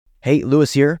Hey,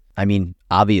 Lewis here. I mean,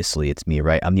 obviously it's me,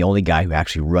 right? I'm the only guy who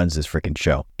actually runs this freaking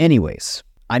show. Anyways,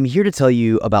 I'm here to tell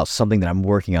you about something that I'm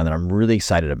working on that I'm really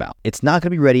excited about. It's not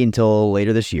going to be ready until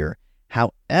later this year.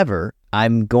 However,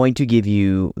 I'm going to give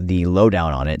you the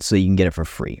lowdown on it so you can get it for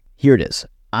free. Here it is.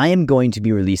 I am going to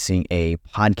be releasing a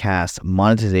podcast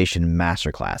monetization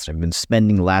masterclass. I've been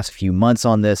spending the last few months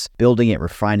on this, building it,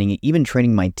 refining it, even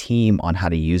training my team on how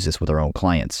to use this with our own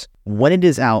clients. When it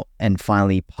is out and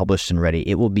finally published and ready,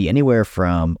 it will be anywhere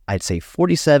from, I'd say,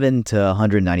 $47 to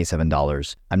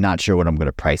 $197. I'm not sure what I'm going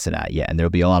to price it at yet, and there'll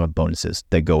be a lot of bonuses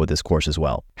that go with this course as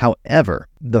well. However,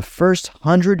 the first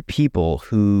 100 people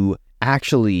who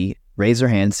actually raise their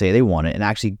hand, say they want it, and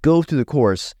actually go through the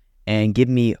course and give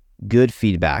me good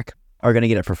feedback are going to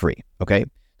get it for free, okay?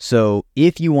 So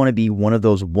if you want to be one of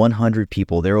those 100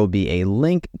 people, there will be a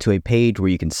link to a page where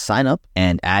you can sign up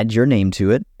and add your name to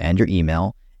it and your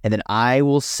email, and then I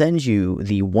will send you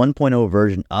the 1.0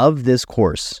 version of this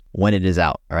course when it is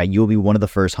out, all right? You'll be one of the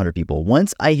first 100 people.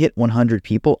 Once I hit 100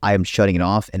 people, I am shutting it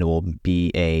off and it will be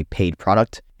a paid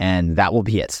product, and that will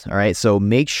be it, all right? So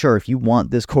make sure if you want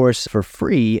this course for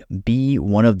free, be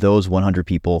one of those 100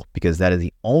 people, because that is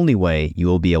the only way you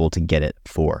will be able to get it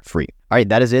for free. All right,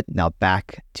 that is it. Now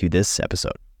back to this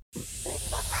episode.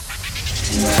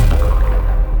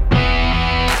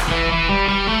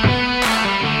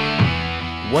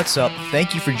 What's up?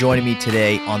 Thank you for joining me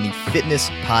today on the Fitness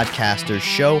Podcasters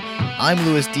Show. I'm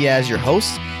Luis Diaz, your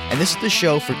host, and this is the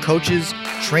show for coaches,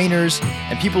 trainers,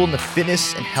 and people in the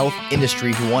fitness and health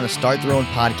industry who want to start their own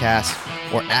podcast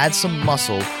or add some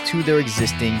muscle to their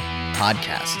existing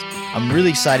podcast. I'm really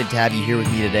excited to have you here with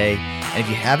me today, and if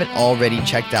you haven't already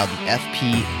checked out the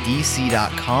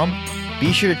fpdc.com,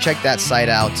 be sure to check that site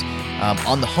out.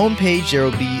 On the homepage, there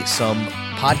will be some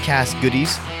podcast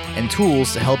goodies and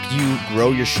tools to help you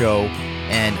grow your show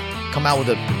and come out with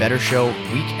a better show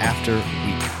week after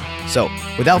week. So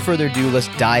without further ado, let's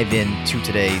dive into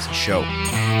today's show.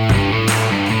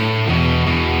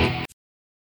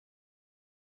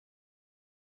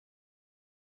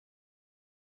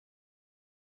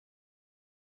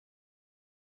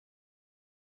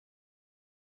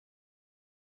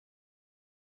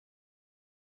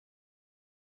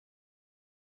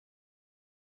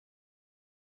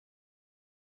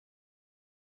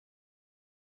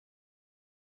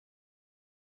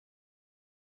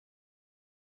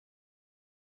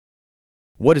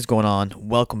 What is going on?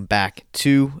 Welcome back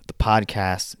to the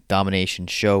Podcast Domination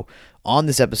Show. On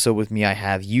this episode with me, I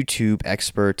have YouTube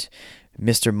expert,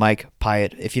 Mr. Mike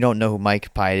Piet. If you don't know who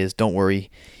Mike Piet is, don't worry.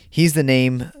 He's the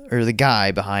name or the guy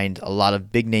behind a lot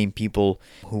of big name people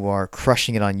who are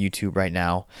crushing it on YouTube right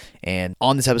now. And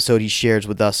on this episode, he shares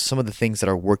with us some of the things that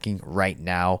are working right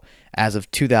now as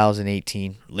of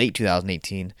 2018, late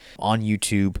 2018 on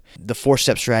YouTube, the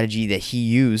 4-step strategy that he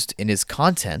used in his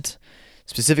content,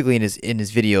 specifically in his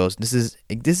videos. This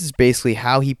is basically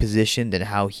how he positioned and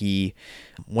how he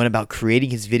went about creating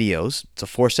his videos. It's a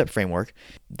 4-step framework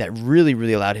that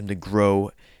really allowed him to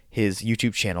grow his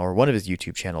YouTube channel, or one of his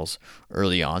YouTube channels,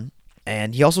 early on.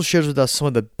 And he also shares with us some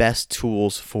of the best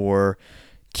tools for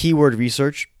keyword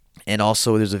research. And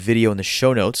also there's a video in the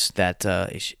show notes that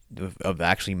of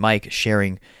actually Mike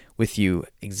sharing with you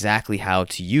exactly how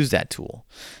to use that tool.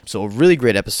 So a really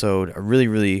great episode, a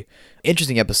really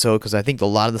interesting episode, because I think a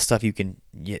lot of the stuff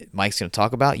Mike's going to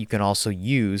talk about, you can also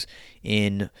use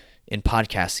in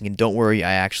podcasting. And don't worry,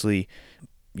 I actually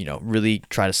really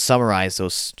try to summarize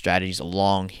those strategies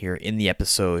along here in the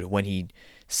episode. When he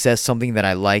says something that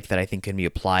I like that I think can be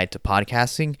applied to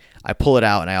podcasting, I pull it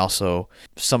out and I also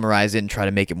summarize it and try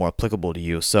to make it more applicable to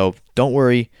you. So don't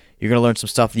worry, you're going to learn some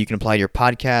stuff that you can apply to your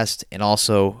podcast and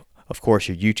also, of course,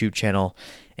 your YouTube channel.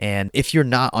 And if you're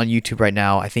not on YouTube right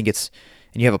now,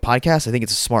 and you have a podcast, I think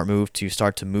it's a smart move to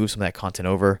start to move some of that content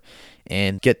over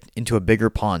and get into a bigger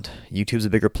pond. YouTube's a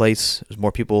bigger place. There's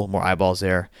more people, more eyeballs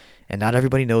there. And not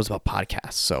everybody knows about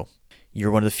podcasts, so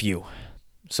you're one of the few.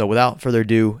 So without further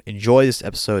ado, enjoy this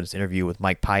episode, this interview with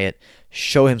Mike Piet.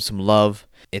 Show him some love.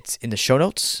 It's in the show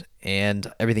notes,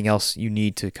 and everything else you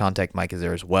need to contact Mike is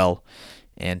there as well.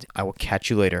 And I will catch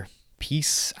you later.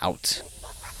 Peace out.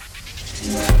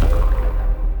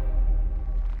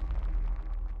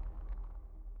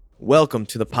 Welcome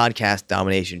to the Podcast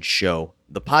Domination Show,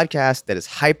 the podcast that is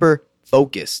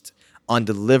hyper-focused on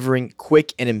delivering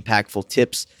quick and impactful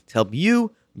tips to help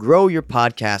you grow your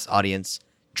podcast audience,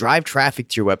 drive traffic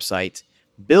to your website,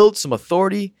 build some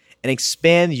authority, and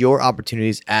expand your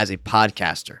opportunities as a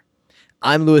podcaster.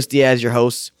 I'm Luis Diaz, your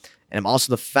host, and I'm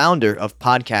also the founder of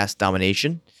Podcast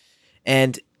Domination.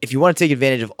 And if you want to take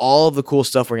advantage of all of the cool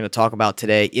stuff we're going to talk about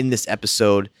today in this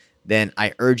episode, then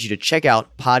I urge you to check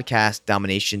out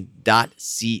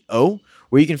podcastdomination.co,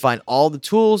 where you can find all the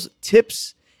tools,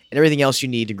 tips, and everything else you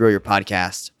need to grow your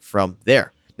podcast from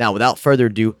there. Now, without further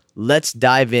ado, let's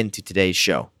dive into today's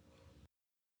show.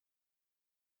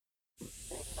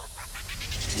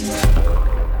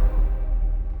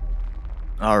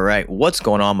 All right, what's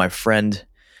going on, my friend?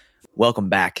 Welcome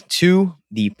back to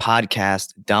the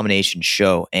Podcast Domination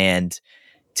Show. And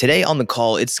today on the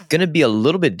call, it's going to be a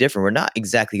little bit different. We're not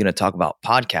exactly going to talk about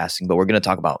podcasting, but we're going to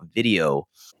talk about video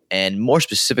and more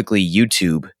specifically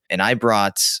YouTube. And I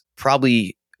brought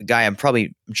probably a guy I'm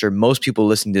sure most people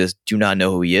listening to this do not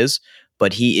know who he is,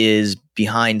 but he is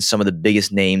behind some of the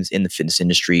biggest names in the fitness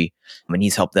industry. I mean,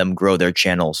 he's helped them grow their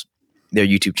channels, their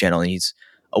YouTube channel, and he's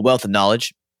a wealth of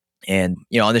knowledge. And,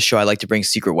 on this show, I like to bring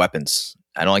secret weapons.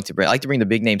 I like to bring the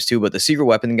big names too, but the secret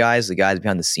weapon guys, the guys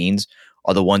behind the scenes,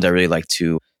 are the ones I really like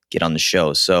to get on the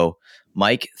show. So,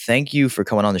 Mike, thank you for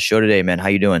coming on the show today, man. How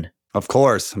you doing? Of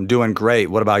course, I'm doing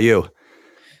great. What about you?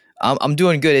 I'm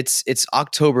doing good. It's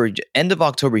October, end of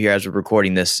October here as we're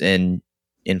recording this. I'm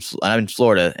in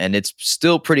Florida, and it's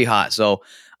still pretty hot. So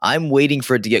I'm waiting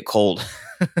for it to get cold,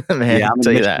 man. Yeah, I'll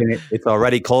tell you that. It's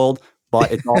already cold,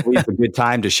 but it's always a good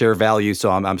time to share value. So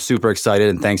I'm super excited,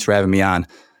 and thanks for having me on.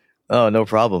 Oh, no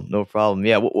problem. No problem.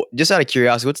 Yeah. Just out of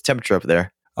curiosity, what's the temperature up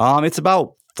there? It's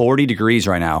about 40 degrees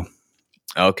right now.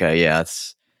 Okay. Yeah.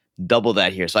 It's double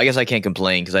that here. So I guess I can't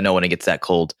complain because I know when it gets that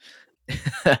cold,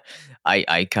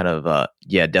 I kind of,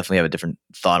 definitely have a different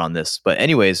thought on this. But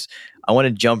anyways, I want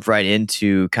to jump right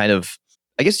into I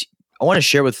want to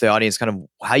share with the audience kind of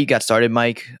how you got started,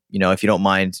 Mike, if you don't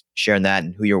mind sharing that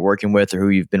and who you're working with or who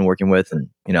you've been working with, and,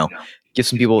 give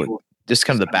some people just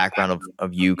kind of the background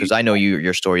of you, because I know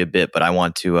your story a bit, but I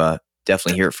want to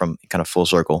definitely hear it from kind of full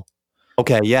circle.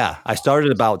 Okay, yeah. I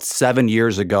started about 7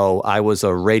 years ago. I was a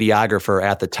radiographer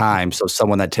at the time, so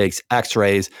someone that takes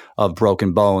x-rays of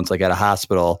broken bones, like at a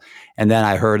hospital. And then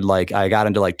I heard I got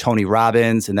into Tony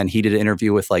Robbins, and then he did an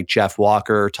interview with Jeff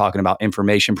Walker talking about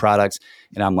information products.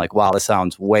 And I'm like, wow, this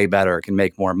sounds way better. I can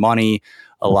make more money,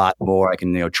 a lot more. I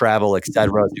can, travel, et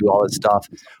cetera, do all this stuff.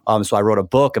 So I wrote a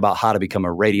book about how to become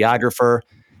a radiographer.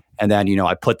 And then,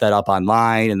 I put that up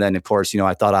online. And then, of course,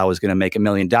 I thought I was going to make $1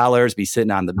 million, be sitting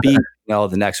on the beach,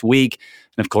 the next week.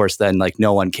 And of course, then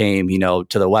no one came, to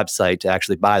the website to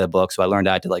actually buy the book. So I learned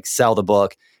I had to sell the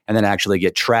book and then actually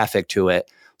get traffic to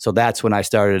it. So that's when I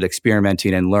started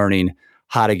experimenting and learning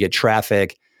how to get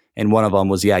traffic. And one of them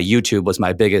was, YouTube was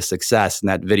my biggest success. And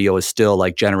that video is still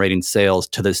generating sales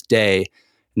to this day.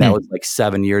 And that was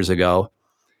 7 years ago.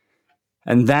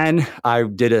 And then I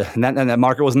did and that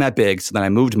market wasn't that big. So then I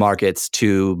moved markets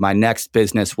to my next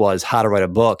business was how to write a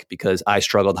book, because I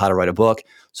struggled how to write a book.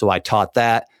 So I taught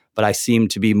that, but I seemed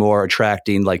to be more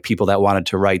attracting people that wanted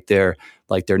to write their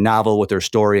novel with their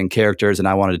story and characters. And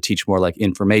I wanted to teach more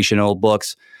informational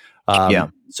books.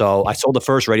 So I sold the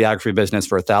first radiography business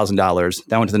for $1,000.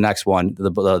 Then went to the next one,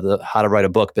 the how to write a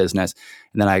book business.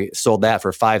 And then I sold that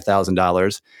for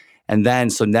 $5,000. And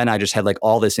then I just had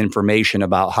all this information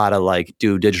about how to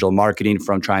do digital marketing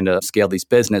from trying to scale these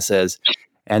businesses.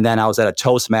 And then I was at a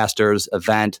Toastmasters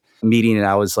event meeting, and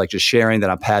I was just sharing that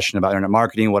I'm passionate about internet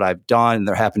marketing, what I've done. And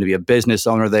there happened to be a business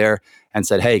owner there and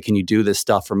said, hey, can you do this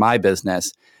stuff for my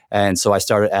business? And so I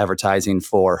started advertising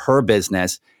for her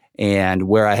business. And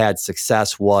where I had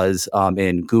success was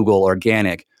in Google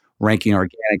organic, ranking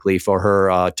organically for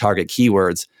her target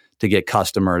keywords to get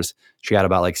customers. She got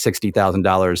about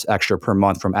 $60,000 extra per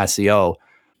month from SEO.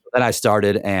 Then I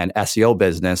started an SEO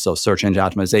business, so search engine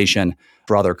optimization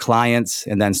for other clients,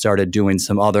 and then started doing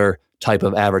some other type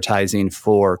of advertising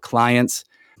for clients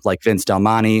like Vince Del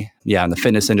Monte, in the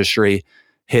fitness industry,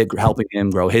 helping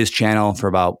him grow his channel for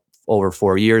about over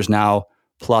 4 years now,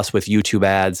 plus with YouTube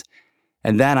ads.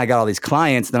 And then I got all these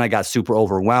clients, and then I got super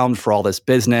overwhelmed for all this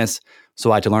business.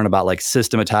 So I had to learn about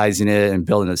systematizing it and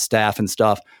building the staff and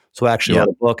stuff. So I actually wrote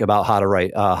a book about how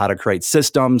to create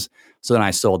systems. So then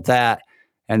I sold that.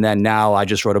 And then now I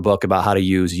just wrote a book about how to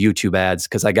use YouTube ads,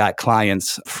 because I got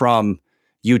clients from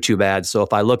YouTube ads. So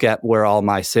if I look at where all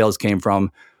my sales came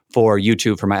from for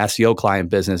YouTube for my SEO client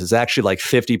business, it's actually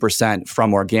 50%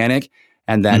 from organic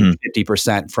and then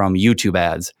 50% from YouTube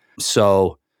ads.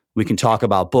 So we can talk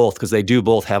about both, because they do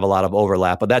both have a lot of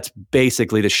overlap. But that's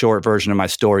basically the short version of my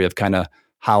story of kind of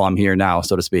how I'm here now,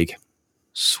 so to speak.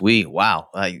 Sweet. Wow.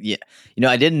 Yeah.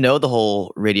 I didn't know the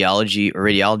whole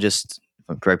radiologist,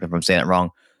 correct me if I'm saying it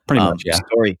wrong. Pretty much, yeah.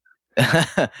 Story.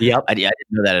 Yep. I didn't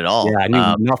know that at all. Yeah, I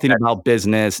knew nothing about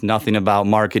business, nothing about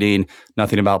marketing,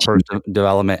 nothing about personal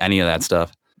development, any of that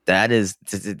stuff.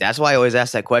 That's why I always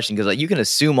ask that question, because you can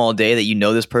assume all day that you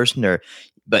know this person,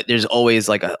 but there's always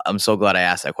like I'm so glad I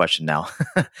asked that question now.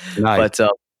 Nice.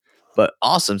 But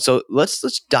awesome. So let's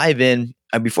dive in.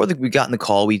 And before we got in the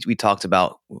call, we talked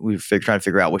about trying to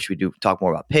figure out what should we do. Talk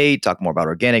more about paid, talk more about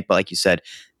organic. But like you said,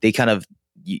 they kind of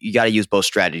you got to use both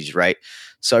strategies, right?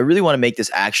 So I really want to make this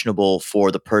actionable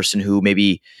for the person who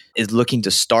maybe is looking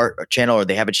to start a channel, or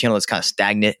they have a channel that's kind of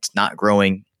stagnant, it's not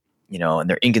growing, and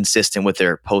they're inconsistent with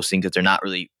their posting because they're not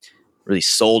really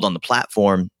sold on the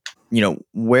platform.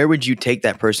 Where would you take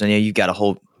that person? You've got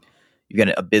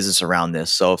a business around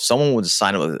this. So if someone would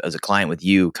sign up as a client with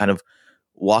you, kind of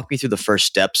walk me through the first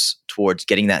steps towards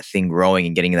getting that thing growing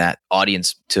and getting that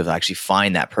audience to actually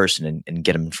find that person and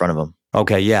get them in front of them.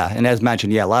 Okay, yeah. And as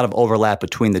mentioned, a lot of overlap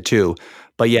between the two.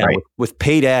 But yeah, right. with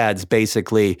paid ads,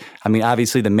 basically, I mean,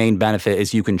 obviously the main benefit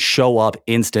is you can show up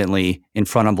instantly in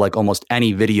front of like almost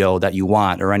any video that you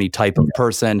want or any type of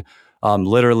person.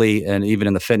 Literally, and even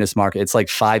in the fitness market, it's like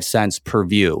 5 cents per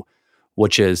view,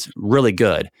 which is really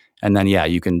good. And then,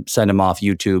 you can send them off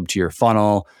YouTube to your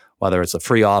funnel, whether it's a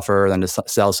free offer, then to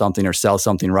sell something or sell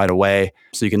something right away.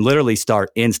 So you can literally start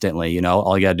instantly,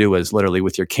 all you got to do is literally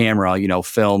with your camera,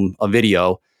 film a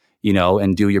video,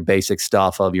 and do your basic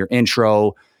stuff of your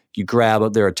intro. You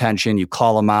grab their attention, you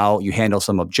call them out, you handle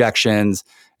some objections.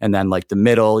 And then like the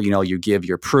middle, you give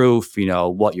your proof,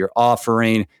 what you're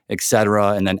offering, et cetera.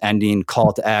 And then ending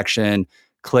call to action,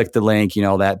 click the link,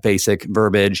 that basic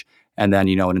verbiage. And then,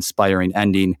 an inspiring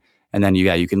ending. And then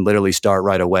you can literally start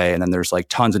right away. And then there's like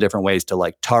tons of different ways to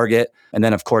like target. And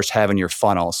then of course, having your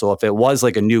funnel. So if it was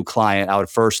like a new client, I would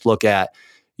first look at,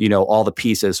 all the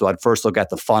pieces. So I'd first look at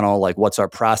the funnel, like what's our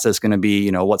process going to be?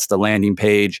 What's the landing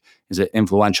page? Is it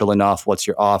influential enough? What's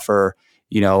your offer?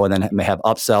 And then may have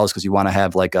upsells because you want to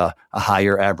have like a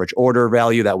higher average order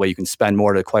value. That way you can spend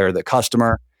more to acquire the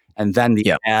customer. And then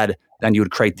the ad, then you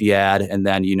would create the ad. And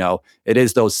then, it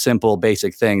is those simple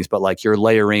basic things, but like you're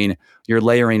layering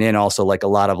in also like a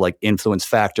lot of like influence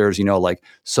factors, like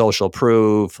social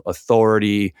proof,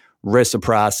 authority,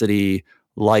 reciprocity,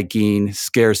 liking,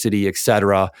 scarcity, et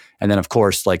cetera. And then of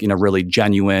course, like in a really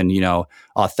genuine,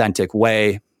 authentic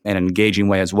way and an engaging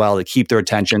way as well to keep their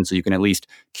attention. So you can at least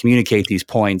communicate these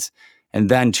points. And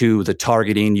then to the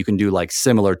targeting, you can do like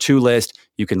similar to list.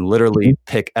 You can literally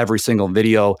pick every single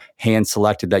video hand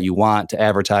selected that you want to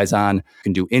advertise on. You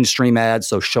can do in-stream ads,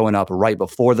 so showing up right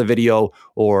before the video,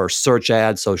 or search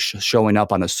ads, so showing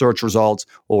up on the search results,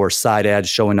 or side ads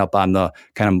showing up on the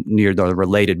kind of near the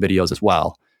related videos as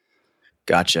well.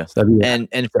 Gotcha. So,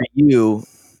 and for you,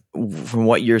 from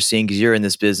what you're seeing, because you're in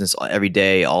this business every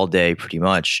day, all day, pretty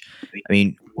much. I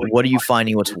mean, what are you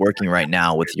finding? What's working right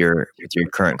now with your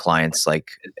current clients?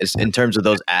 Like, in terms of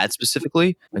those ads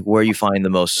specifically, like where are you finding the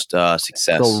most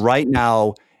success? So right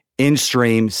now,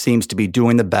 in-stream seems to be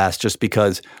doing the best, just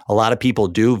because a lot of people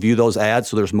do view those ads,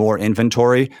 so there's more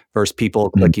inventory versus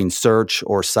people clicking search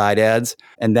or side ads.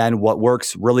 And then what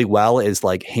works really well is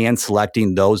like hand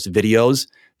selecting those videos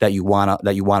that you want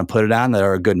to put it on that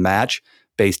are a good match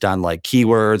based on like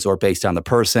keywords or based on the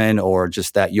person or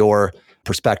just that your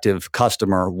prospective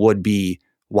customer would be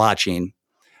watching.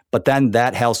 But then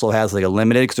that also has like a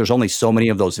limited, because there's only so many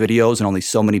of those videos and only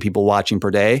so many people watching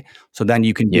per day. So then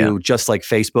you can do just like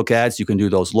Facebook ads, you can do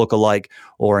those lookalike,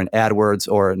 or in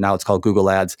AdWords, or now it's called Google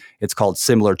Ads. It's called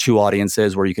similar to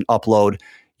audiences, where you can upload,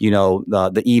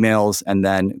 the emails, and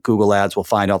then Google Ads will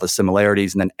find all the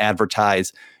similarities and then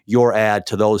advertise your ad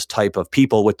to those type of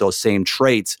people with those same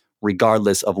traits,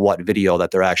 regardless of what video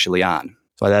that they're actually on.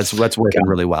 So that's working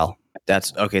really well.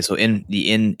 That's okay. So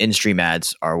in-stream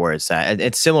ads are where it's at.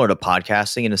 It's similar to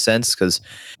podcasting in a sense, because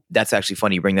that's actually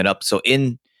funny you bring that up. So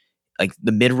in like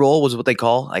the mid-roll was what they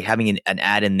call, like having an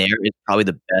ad in there is probably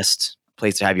the best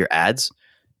place to have your ads.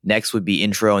 Next would be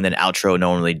intro, and then outro. No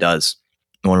one really does.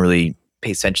 No one really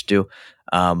pays attention to.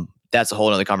 That's a whole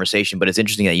other conversation, but it's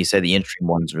interesting that you said the in-stream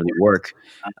ones really work.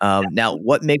 Now,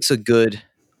 what makes a good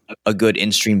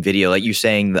in-stream video? Like you're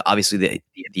saying, obviously the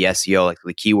SEO, like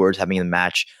the keywords, having them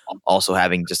match, also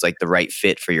having just like the right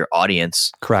fit for your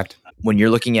audience. Correct. When you're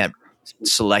looking at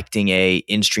selecting a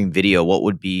in-stream video, what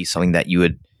would be something that you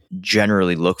would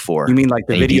generally look for? You mean like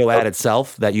the video ad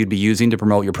itself that you'd be using to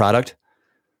promote your product?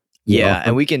 Yeah,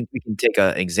 and we can take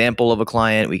an example of a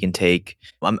client. We can take.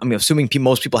 I'm assuming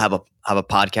most people have a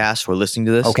podcast who are listening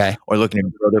to this, okay, or looking to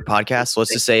grow their podcast. So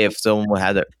let's just say if someone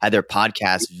had their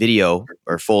podcast video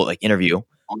or full like interview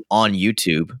on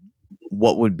YouTube,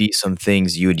 what would be some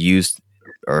things you would use,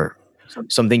 or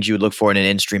some things you would look for in an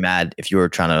in-stream ad if you were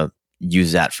trying to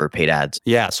use that for paid ads?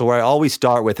 Yeah. So where I always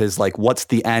start with is like, what's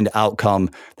the end outcome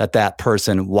that that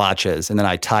person watches? And then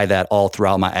I tie that all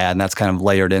throughout my ad, and that's kind of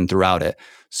layered in throughout it.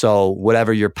 So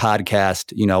whatever your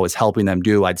podcast, is helping them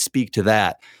do, I'd speak to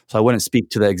that. So I wouldn't speak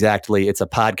to the exactly it's a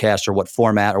podcast or what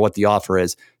format or what the offer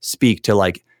is. Speak to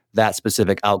like that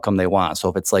specific outcome they want. So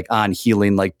if it's like on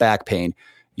healing, like back pain,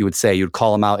 you'd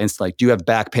call them out instantly. Like, do you have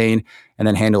back pain? And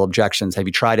then handle objections. Have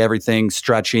you tried everything?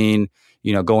 Stretching,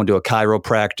 going to a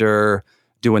chiropractor,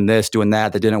 doing this, doing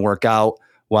that didn't work out.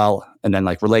 Well, and then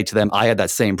like relate to them. I had that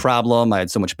same problem. I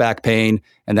had so much back pain.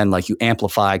 And then like you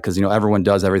amplify because, everyone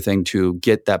does everything to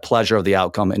get that pleasure of the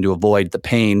outcome and to avoid the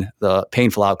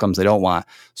painful outcomes they don't want.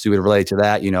 So you would relate to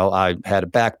that. I had a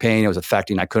back pain. It was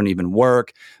affecting, I couldn't even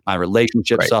work. My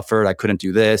relationship suffered. I couldn't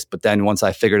do this. But then once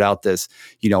I figured out this,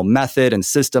 method and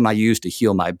system I used to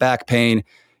heal my back pain,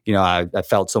 I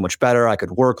felt so much better. I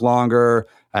could work longer.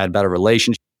 I had better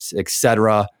relationships,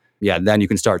 etc. Yeah, then you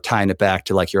can start tying it back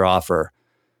to like your offer.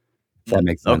 If that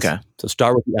makes sense. Okay. So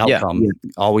start with the outcome.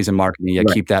 Always in marketing. Yeah,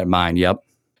 keep that in mind. Yep.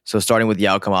 So starting with the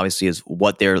outcome obviously is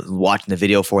what they're watching the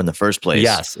video for in the first place.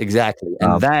 Yes, exactly.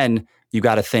 And then you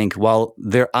got to think, well,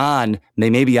 they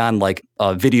may be on like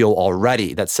a video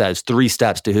already that says 3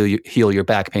 steps to heal your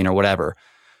back pain or whatever.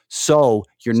 So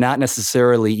you're not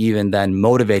necessarily even then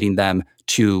motivating them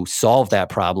to solve that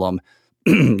problem.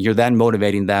 You're then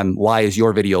motivating them. Why is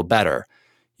your video better?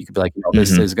 You could be like,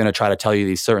 this is going to try to tell you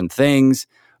these certain things,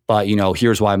 but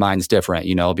here's why mine's different,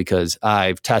 because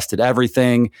I've tested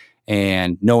everything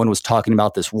and no one was talking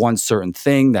about this one certain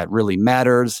thing that really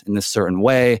matters in this certain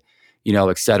way,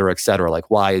 et cetera, et cetera. Like,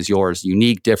 why is yours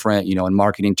unique, different? In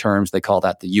marketing terms, they call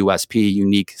that the USP,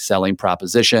 unique selling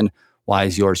proposition. Why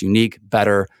is yours unique,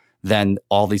 better than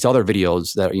all these other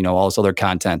videos that, all this other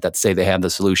content that say they have the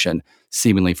solution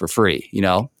seemingly for free,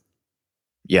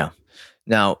 Yeah.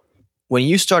 Now, when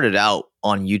you started out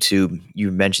on YouTube,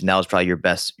 you mentioned that was probably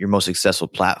your most successful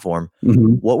platform.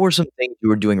 What were some things you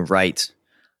were doing right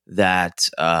that,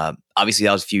 obviously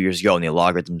that was a few years ago and the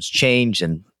algorithms changed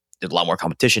and there's a lot more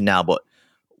competition now, but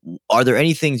are there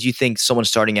any things you think someone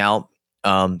starting out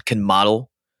can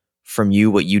model from you,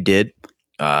 what you did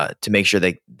to make sure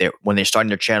when they're starting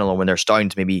their channel or when they're starting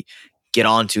to maybe get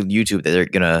onto YouTube, that they're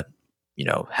going to,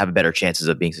 have better chances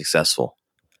of being successful?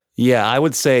 Yeah, I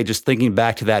would say just thinking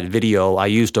back to that video, I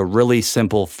used a really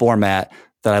simple format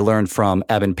that I learned from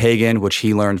Eben Pagan, which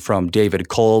he learned from David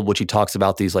Kolb, which he talks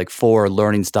about these like 4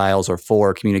 learning styles or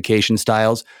 4 communication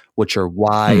styles, which are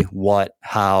why, what,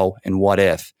 how, and what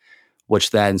if.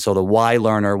 Which then, so the why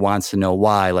learner wants to know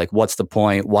why, like what's the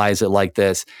point? Why is it like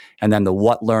this? And then the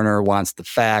what learner wants the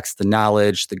facts, the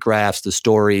knowledge, the graphs, the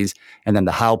stories. And then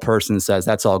the how person says,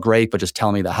 that's all great, but just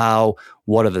tell me the how.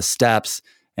 What are the steps?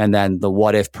 And then the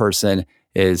what if person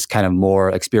is kind of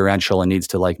more experiential and needs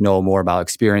to like know more about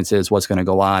experiences, what's going to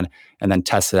go on, and then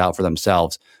test it out for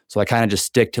themselves. So I kind of just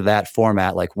stick to that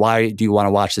format. Like, why do you want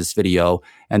to watch this video?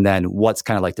 And then what's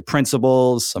kind of like the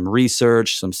principles, some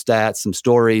research, some stats, some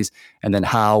stories, and then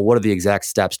what are the exact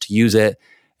steps to use it?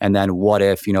 And then what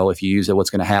if, if you use it, what's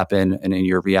going to happen and in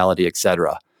your reality, et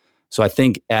cetera. So I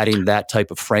think adding that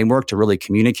type of framework to really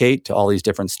communicate to all these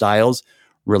different styles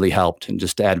really helped and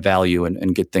just to add value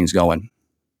and get things going.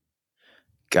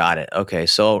 Got it. Okay.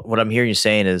 So what I'm hearing you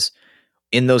saying is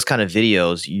in those kind of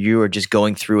videos, you are just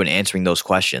going through and answering those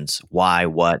questions. Why,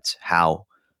 what, how,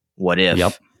 what if?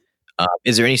 Yep.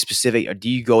 Is there any specific, or do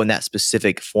you go in that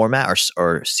specific format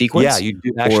or sequence? Yeah, you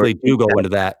do go into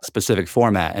that specific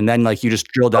format. And then like you just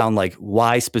drill down like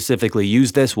why specifically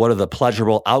use this? What are the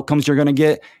pleasurable outcomes you're going to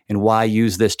get? And why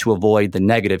use this to avoid the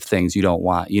negative things you don't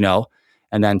want,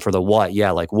 And then for the what,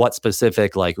 like what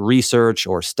specific like research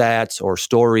or stats or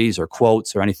stories or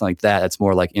quotes or anything like that, that's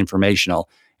more like informational.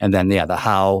 And then, the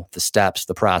how, the steps,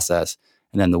 the process,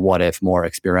 and then the what if, more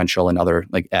experiential and other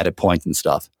like added points and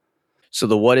stuff. So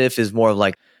the what if is more of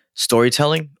like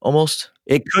storytelling almost?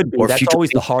 It could be. Or that's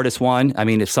always the hardest one. I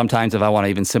mean, if I want to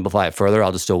even simplify it further,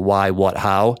 I'll just do why, what,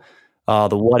 how.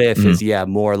 The what if is,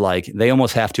 more like they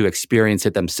almost have to experience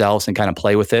it themselves and kind of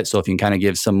play with it. So if you can kind of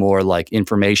give some more like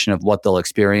information of what they'll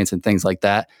experience and things like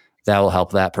that, that will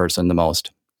help that person the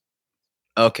most.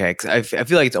 Okay. 'Cause I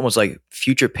feel like it's almost like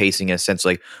future pacing in a sense.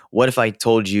 Like, what if I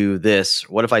told you this?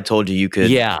 What if I told you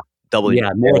could double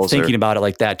your more thinking about it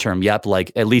like that term. Yep.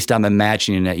 Like at least I'm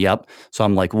imagining it. Yep. So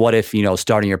I'm like, what if,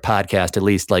 starting your podcast, at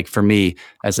least like for me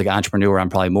as like an entrepreneur, I'm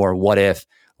probably more what if.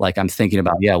 Like I'm thinking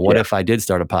about, what if I did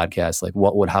start a podcast? Like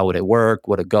how would it work?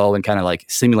 Would it go? And kind of like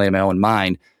simulate my own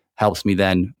mind helps me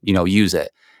then, use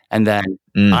it. And then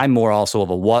I'm more also of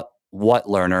a what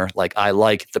learner. Like I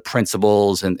like the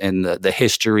principles and the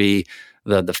history,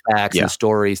 the facts and Yeah. the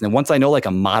stories. And then once I know like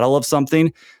a model of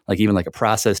something, like even like a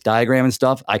process diagram and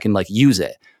stuff, I can like use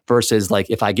it versus like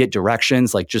if I get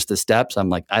directions, like just the steps, I'm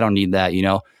like, I don't need that,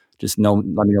 just let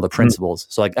me know the principles.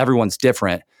 So like everyone's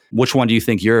different. Which one do you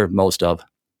think you're most of?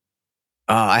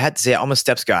 I had to say I'm a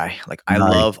steps guy. Like I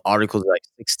Nice. love articles like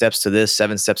 6 steps to this,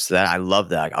 7 steps to that. I love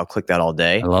that. I'll click that all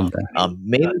day. I love that.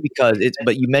 Mainly because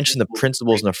but you mentioned the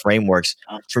principles and the frameworks.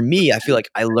 For me, I feel like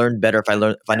I learn better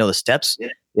if I know the steps,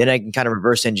 then I can kind of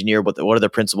reverse engineer what are the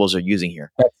principles they're using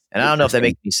here. That's And I don't know if that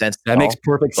interesting. makes any sense. That at makes all,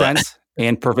 perfect but sense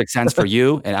and perfect sense for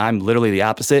you. And I'm literally the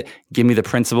opposite. Give me the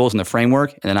principles and the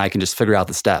framework, and then I can just figure out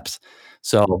the steps.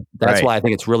 So that's right, why I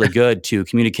think it's really good to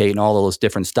communicate in all of those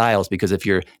different styles, because if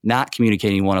you're not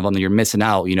communicating one of them, then you're missing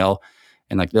out,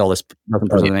 and like, oh, this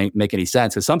doesn't make any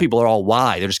sense. Because some people are all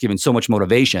why. They're just giving so much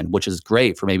motivation, which is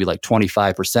great for maybe like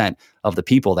 25% of the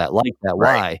people that like that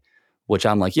right. why, which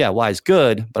I'm like, yeah, why is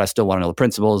good, but I still want to know the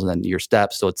principles and then your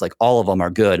steps. So it's like all of them are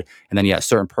good. And then, yeah, a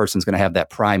certain person's going to have that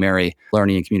primary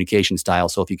learning and communication style.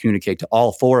 So if you communicate to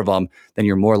all 4 of them, then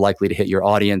you're more likely to hit your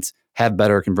audience, have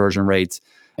better conversion rates,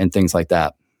 and things like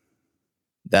that.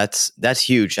 That's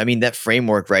huge. I mean, that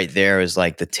framework right there is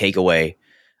like the takeaway.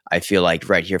 I feel like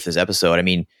right here for this episode. I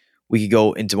mean, we could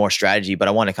go into more strategy, but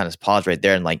I want to kind of pause right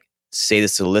there and like say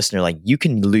this to the listener. Like you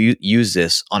can use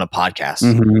this on a podcast.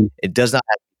 Mm-hmm. It does not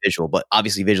have to be visual, but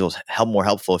obviously visuals more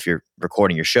helpful if you're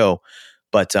recording your show.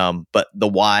 But the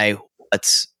why,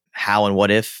 what's, how, and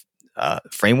what if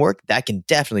framework that can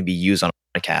definitely be used on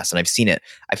a podcast. And I've seen it.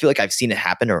 I feel like I've seen it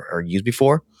happen or used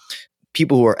before.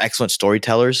 People who are excellent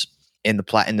storytellers in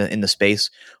the space.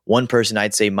 One person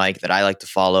I'd say, Mike, that I like to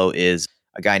follow is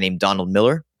a guy named Donald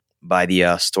Miller by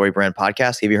the Story Brand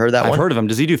podcast. Have you heard that one? I've heard of him.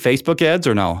 Does he do Facebook ads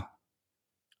or no?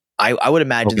 I would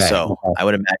imagine so. Okay. I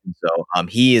would imagine so.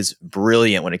 He is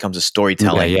brilliant when it comes to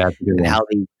storytelling and how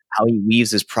he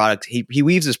weaves his product. He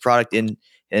weaves his product in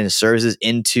and his services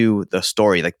into the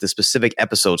story, like the specific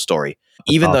episode story.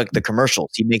 Even the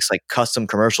commercials. He makes like custom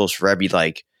commercials for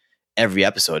every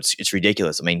episode. It's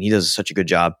ridiculous. I mean, he does such a good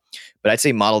job. But I'd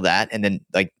say model that, and then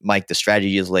like Mike, the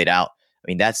strategy is laid out. I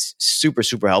mean, that's super,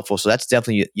 super helpful. So that's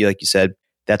definitely, like you said,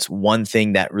 that's one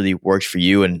thing that really works for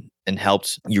you and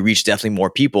helps you reach definitely more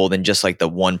people than just like the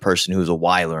one person who's a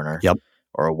why learner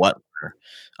or a what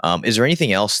learner. Is there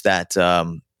anything else that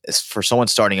is for someone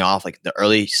starting off, like the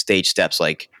early stage steps,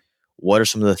 like what are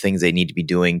some of the things they need to be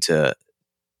doing to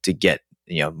get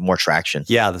more traction?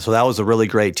 Yeah. So that was a really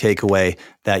great takeaway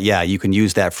that, you can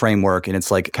use that framework, and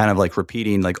it's like kind of like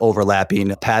repeating like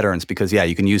overlapping patterns, because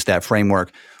you can use that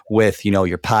framework with,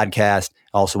 your podcast,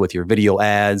 also with your video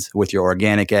ads, with your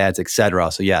organic ads,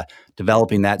 etc. So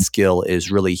developing that skill is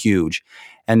really huge.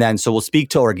 And then, so we'll speak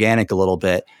to organic a little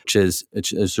bit, which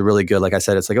is really good. Like I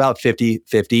said, it's like about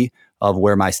 50-50 of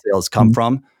where my sales come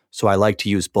from. So I like to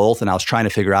use both. And I was trying to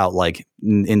figure out like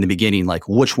in the beginning, like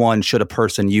which one should a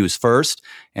person use first?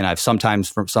 And I've sometimes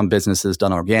for some businesses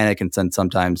done organic and then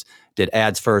sometimes did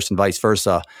ads first and vice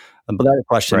versa. But that's a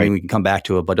question, I mean, we can come back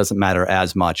to it, but it doesn't matter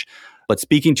as much. But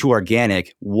speaking to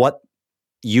organic, what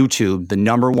YouTube, the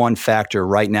number one factor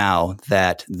right now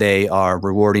that they are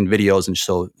rewarding videos and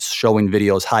so showing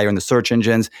videos higher in the search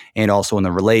engines and also in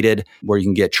the related where you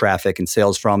can get traffic and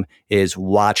sales from, is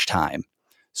watch time.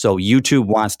 So YouTube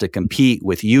wants to compete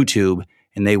with YouTube,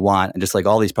 and they want, just like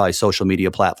all these probably social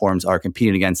media platforms are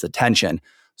competing against attention.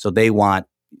 So they want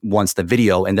once the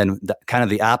video, and then kind of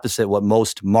the opposite, what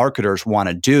most marketers want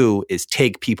to do is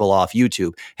take people off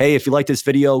YouTube. Hey, if you like this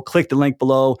video, click the link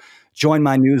below, join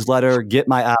my newsletter, get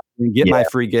my option, get my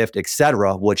free gift,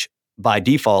 etc., which by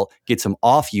default gets them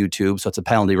off YouTube. So it's a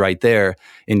penalty right there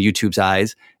in YouTube's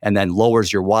eyes, and then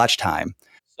lowers your watch time.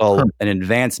 So an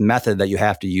advanced method that you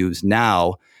have to use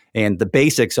now, and the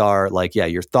basics are like,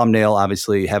 your thumbnail,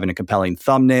 obviously having a compelling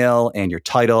thumbnail, and your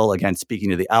title, again,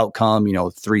 speaking to the outcome,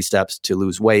 3 steps to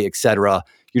lose weight, etc.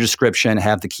 Your description,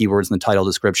 have the keywords in the title,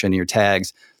 description, and your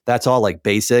tags. That's all like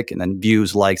basic. And then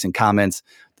views, likes, and comments,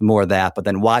 the more of that. But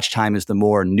then watch time is the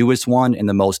more newest one and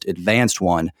the most advanced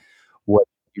one. What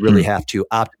you really have to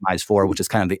optimize for, which is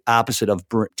kind of the opposite of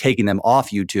taking them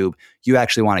off YouTube. You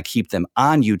actually want to keep them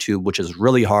on YouTube, which is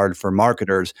really hard for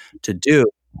marketers to do.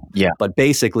 Yeah. But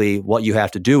basically what you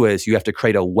have to do is you have to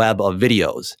create a web of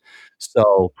videos.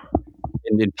 So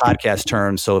in podcast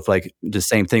terms, so if like the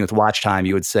same thing with watch time,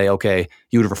 you would say, okay,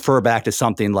 you would refer back to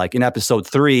something like in episode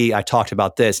 3, I talked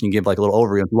about this, and you give like a little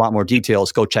overview. If you want more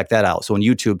details, go check that out. So in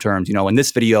YouTube terms, in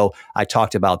this video, I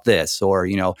talked about this, or,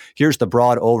 here's the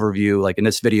broad overview, like in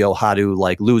this video, how to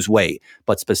like lose weight.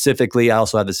 But specifically, I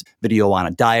also have this video on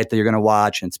a diet that you're going to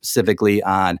watch, and specifically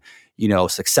on,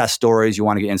 success stories you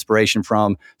want to get inspiration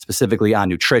from, specifically on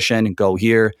nutrition, go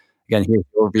here. again, here's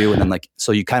the overview. And then like,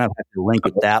 so you kind of have to link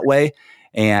it that way.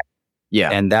 And Yeah.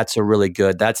 And that's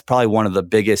that's probably one of the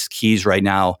biggest keys right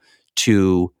now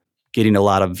to getting a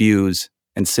lot of views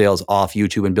and sales off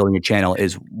YouTube and building your channel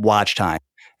is watch time.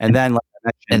 And then, like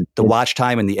I mentioned, the watch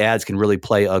time and the ads can really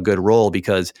play a good role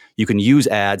because you can use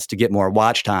ads to get more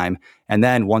watch time. And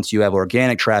then once you have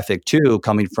organic traffic too,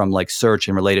 coming from like search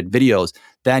and related videos,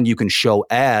 then you can show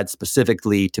ads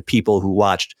specifically to people who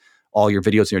watched all your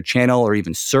videos on your channel or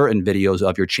even certain videos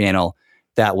of your channel.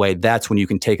 That way, that's when you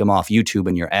can take them off YouTube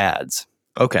and your ads.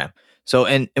 Okay. So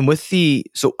and with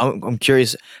so I'm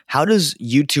curious, how does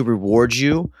YouTube reward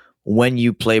you when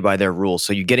you play by their rules?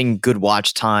 So you're getting good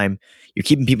watch time, you're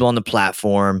keeping people on the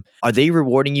platform. Are they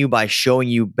rewarding you by showing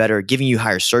you better, giving you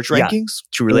higher search rankings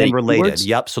to related keywords?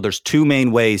 Yep. So there's two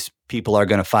main ways people are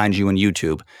going to find you in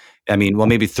YouTube. I mean, well,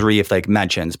 maybe three if like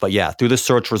mentions, but yeah, through the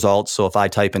search results. So if I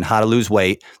type in how to lose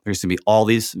weight, there's going to be all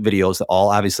these videos that all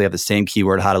obviously have the same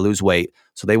keyword, how to lose weight.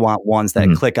 So they want ones that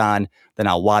I click on, then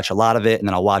I'll watch a lot of it, and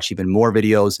then I'll watch even more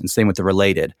videos, and same with the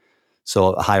related. So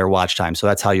a higher watch time. So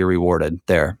that's how you're rewarded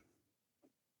there.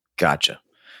 Gotcha.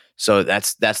 So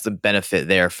that's the benefit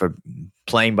there for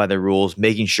playing by the rules,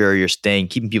 making sure you're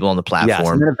keeping people on the platform. Yes,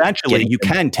 and then eventually you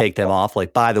can take them off.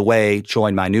 Like, by the way,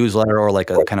 join my newsletter, or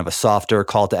like a kind of a softer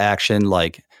call to action.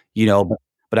 Like,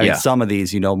 but I mean, some of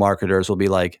these, marketers will be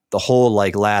like the whole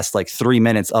like last like 3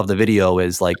 minutes of the video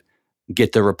is like,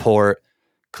 get the report,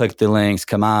 click the links,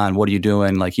 come on, what are you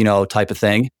doing? Like, type of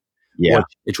thing. Yeah.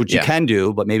 Which you can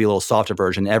do, but maybe a little softer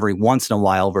version every once in a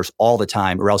while versus all the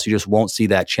time, or else you just won't see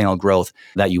that channel growth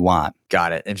that you want.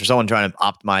 Got it. And for someone trying to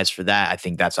optimize for that, I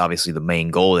think that's obviously the main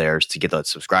goal there is to get the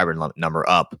subscriber number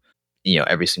up,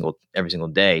 every single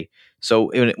day. So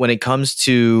when it comes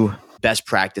to best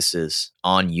practices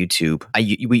on YouTube,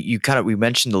 we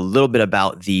mentioned a little bit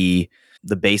about the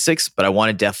basics, but I want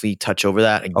to definitely touch over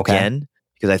that again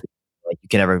because I think like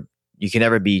you can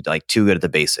never be like too good at the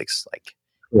basics. Like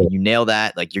when you nail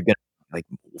that, like you're gonna like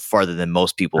farther than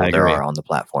most people there are on the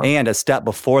platform. And a step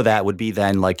before that would be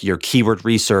then like your keyword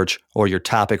research or your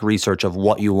topic research of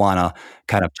what you want to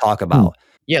kind of talk about.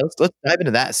 Yeah, let's dive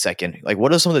into that a second. Like,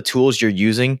 what are some of the tools you're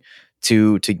using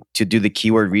to do the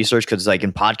keyword research? Because like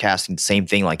in podcasting, same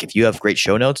thing. Like if you have great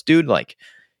show notes, dude, like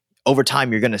over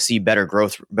time you're going to see better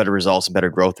growth, better results, and better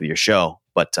growth of your show.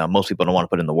 But most people don't want to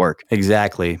put in the work.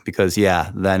 Exactly, because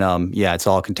then it's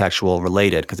all contextual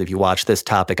related. Because if you watch this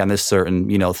topic on this certain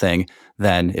thing,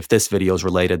 then if this video is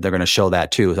related, they're going to show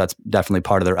that too. That's definitely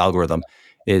part of their algorithm.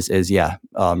 Is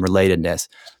relatedness.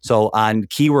 So on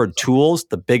keyword tools,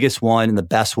 the biggest one and the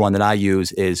best one that I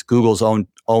use is Google's own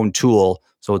tool.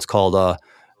 So it's called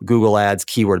Google Ads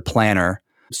Keyword Planner.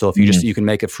 So if you can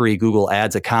make a free Google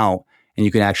Ads account and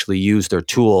you can actually use their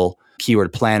tool,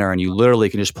 Keyword Planner, and you literally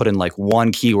can just put in like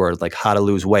one keyword, like how to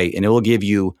lose weight, and it will give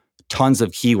you tons of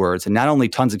keywords, and not only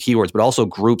tons of keywords, but also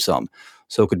groups them.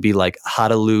 So it could be like how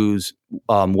to lose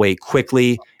weight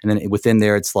quickly, and then within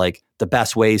there, it's like the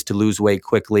best ways to lose weight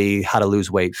quickly, how to lose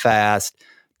weight fast,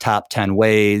 top 10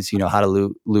 ways, how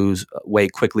to lose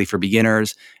weight quickly for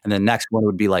beginners. And then next one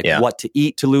would be like what to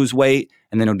eat to lose weight.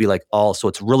 And then it would be like so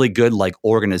it's really good like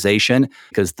organization,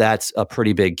 because that's a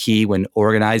pretty big key when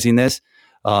organizing this.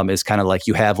 Is kind of like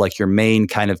you have like your main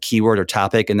kind of keyword or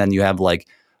topic, and then you have like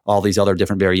all these other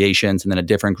different variations, and then a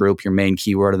different group, your main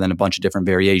keyword, and then a bunch of different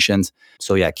variations.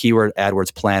 So yeah, Keyword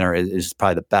AdWords Planner is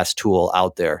probably the best tool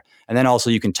out there. And then also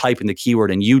you can type in the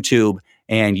keyword in YouTube,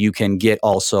 and you can get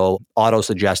also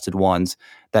auto-suggested ones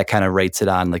that kind of rates it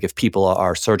on. Like if people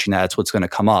are searching that's what's going to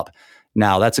come up.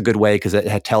 Now that's a good way because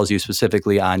it tells you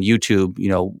specifically on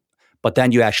YouTube, but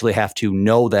then you actually have to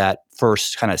know that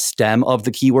first kind of stem of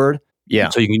the keyword. Yeah.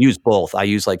 So you can use both. I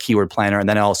use like Keyword Planner, and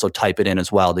then I also type it in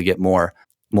as well to get more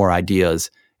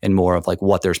ideas and more of like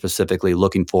what they're specifically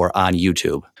looking for on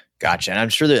YouTube. Gotcha. And I'm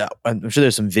sure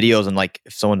there's some videos, and like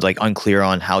if someone's like unclear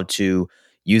on how to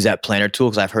use that planner tool,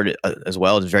 because I've heard it as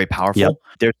well. It's very powerful.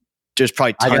 Yep. There's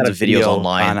probably tons of videos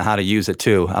online on how to use it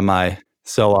too on my.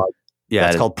 So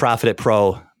it's called Profit It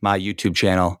Pro, my YouTube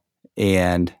channel.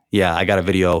 And yeah, I got a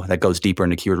video that goes deeper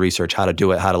into keyword research, how to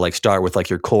do it, how to like start with like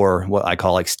your core, what I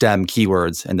call like STEM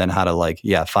keywords, and then how to like,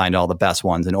 find all the best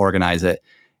ones and organize it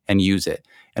and use it.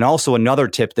 And also another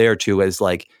tip there too is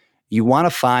like, you want to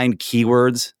find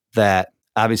keywords that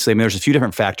obviously, there's a few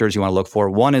different factors you want to look for.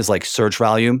 One is like search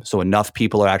volume. So enough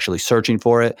people are actually searching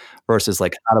for it versus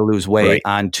like how to lose weight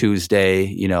on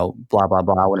Tuesday, blah, blah,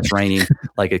 blah, when it's raining.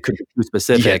 Like it could be too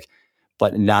specific,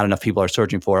 but not enough people are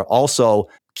searching for it. Also,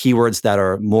 keywords that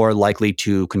are more likely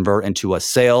to convert into a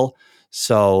sale.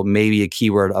 So maybe a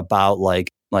keyword about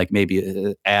like like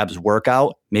maybe abs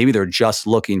workout, maybe they're just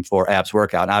looking for abs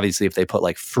workout. And obviously if they put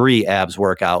like free abs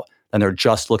workout, then they're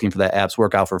just looking for that abs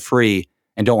workout for free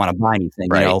and don't want to buy anything,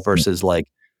 Right. versus like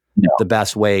the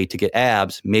best way to get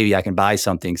abs, maybe I can buy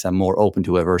something because I'm more open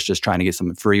to it versus just trying to get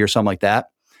something free or something like that.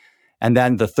 And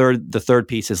then the third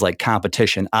piece is like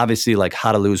competition. Obviously, like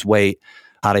how to lose weight,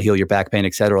 how to heal your back pain,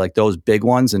 et cetera, like those big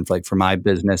ones. And like for my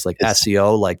business, like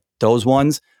SEO, like those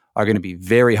ones are going to be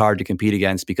very hard to compete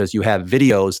against because you have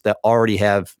videos that already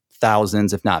have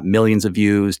thousands, if not millions of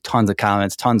views, tons of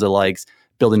comments, tons of likes,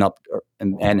 building up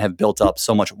and have built up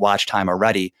so much watch time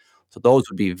already. So those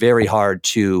would be very hard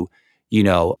to,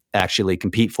 actually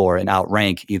compete for and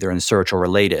outrank either in search or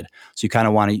related. So you kind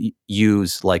of want to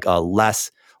use like a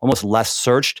almost less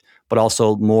searched, but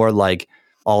also more like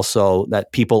also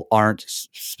that people aren't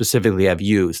specifically have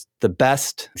used. The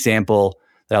best example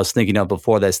that I was thinking of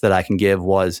before this that I can give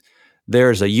was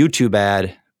there's a YouTube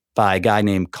ad by a guy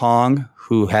named Kong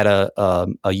who had a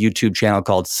YouTube channel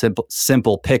called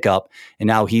Simple Pickup, and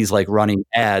now he's like running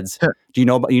ads. Do you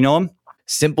know him?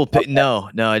 Simple pick. Okay.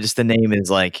 No, just the name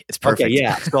is like, it's perfect. Okay,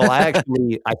 yeah. So I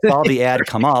saw the ad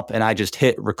come up and I just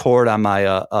hit record on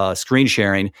my screen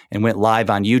sharing and went live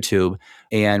on YouTube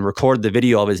and recorded the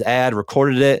video of his ad,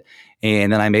 recorded it.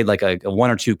 And then I made like a one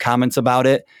or two comments about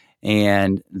it.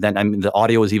 And then the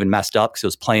audio was even messed up because it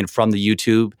was playing from the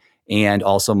YouTube and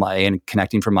also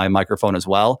connecting from my microphone as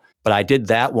well. But I did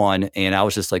that one and I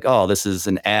was just like, oh, this is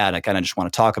an ad. I kind of just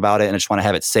want to talk about it and I just want to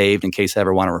have it saved in case I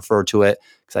ever want to refer to it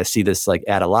because I see this like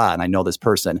ad a lot and I know this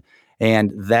person.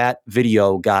 And that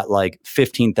video got like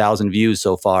 15,000 views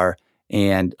so far.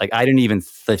 And like I didn't even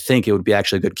think it would be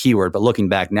actually a good keyword. But looking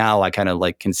back now, I kind of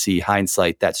like can see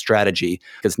hindsight that strategy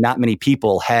because not many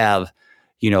people have,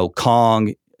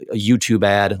 Kong, a YouTube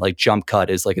ad, like Jump Cut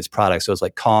is like its product. So it's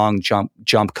like Kong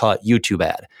Jump Cut YouTube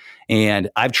ad. And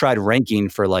I've tried ranking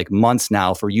for like months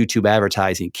now for YouTube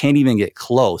advertising. Can't even get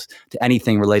close to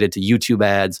anything related to YouTube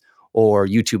ads or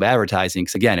YouTube advertising.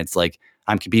 Because again, it's like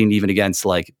I'm competing even against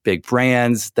like big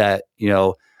brands that,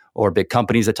 or big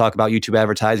companies that talk about YouTube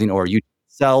advertising or YouTube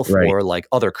itself, right, or like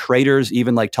other creators,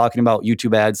 even like talking about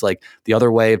YouTube ads, like the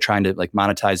other way of trying to like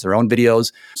monetize their own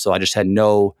videos. So I just had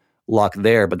no luck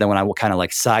there. But then when I kind of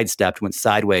like sidestepped, went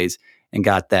sideways and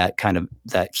got that kind of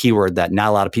that keyword that not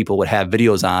a lot of people would have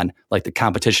videos on, like the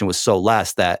competition was so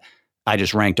less that I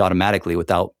just ranked automatically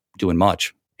without doing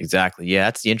much. Exactly. Yeah,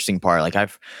 that's the interesting part. Like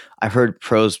I've heard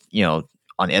pros,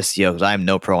 on SEO because I am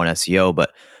no pro on SEO,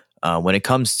 but when it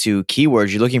comes to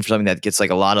keywords, you're looking for something that gets like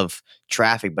a lot of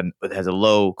traffic, but has a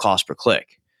low cost per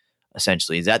click.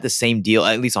 Essentially, is that the same deal?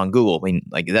 At least on Google, I mean,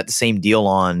 like is that the same deal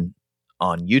on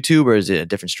YouTube, or is it a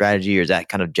different strategy, or is that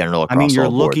kind of general across all boards? You're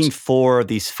looking for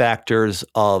these factors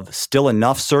of still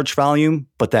enough search volume,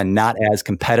 but then not as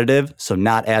competitive. So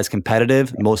not as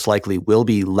competitive, most likely will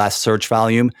be less search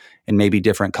volume and maybe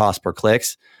different cost per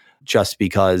clicks, just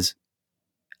because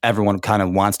everyone kind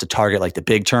of wants to target like the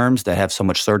big terms that have so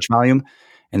much search volume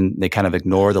and they kind of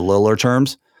ignore the littler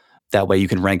terms. That way you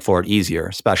can rank for it easier,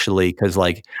 especially because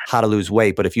like how to lose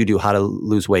weight. But if you do how to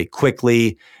lose weight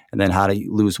quickly and then how to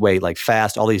lose weight like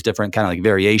fast, all these different kind of like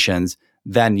variations,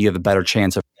 then you have a better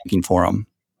chance of ranking for them.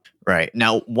 Right.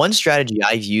 Now, one strategy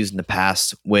I've used in the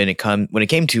past when it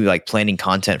came to like planning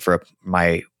content for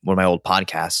one of my old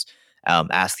podcasts,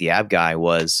 Ask the Ab Guy,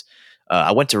 was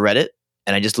I went to Reddit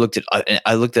and I just looked at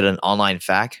an online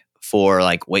fact for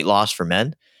like weight loss for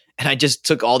men. And I just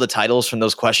took all the titles from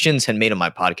those questions and made them my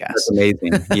podcast. That's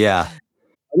amazing. Yeah.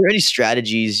 Are there any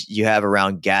strategies you have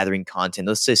around gathering content?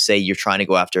 Let's just say you're trying to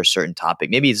go after a certain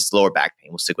topic. Maybe it's lower back pain.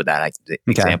 We'll stick with that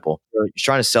example. You're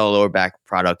trying to sell a lower back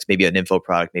product, maybe an info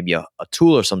product, maybe a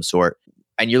tool of some sort,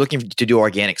 and you're looking to do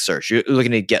organic search. You're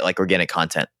looking to get like organic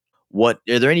content. Are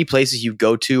there any places you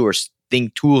go to or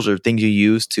tools or things you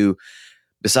use to,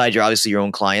 besides obviously your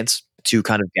own clients, to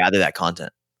kind of gather that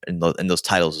content and those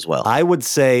titles as well? I would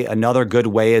say another good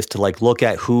way is to like look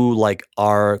at who like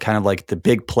are kind of like the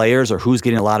big players or who's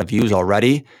getting a lot of views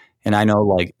already. And I know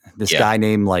like this guy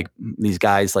named like these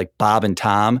guys like Bob and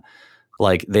Tom,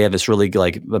 like they have this really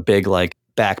like a big like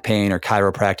back pain or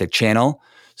chiropractic channel.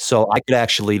 So I could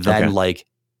actually then like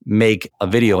make a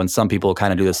video, and some people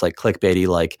kind of do this like clickbaity,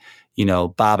 like,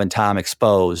 Bob and Tom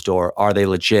exposed or are they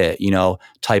legit,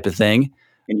 type of thing.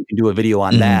 And you can do a video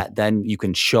on that. Then you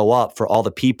can show up for all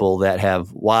the people that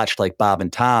have watched like Bob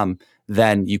and Tom.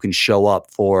 Then you can show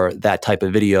up for that type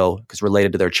of video because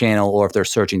related to their channel, or if they're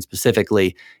searching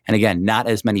specifically. And again, not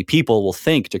as many people will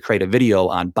think to create a video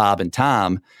on Bob and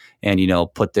Tom and,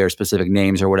 put their specific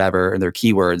names or whatever and their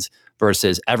keywords,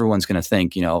 versus everyone's going to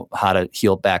think, how to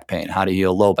heal back pain, how to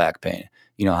heal low back pain,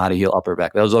 how to heal upper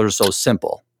back. Those are so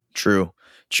simple. True.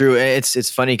 True. It's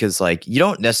funny because like you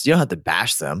don't have to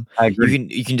bash them. I agree.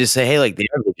 You can just say, hey, like they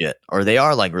are legit or they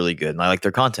are like really good and I like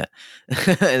their content.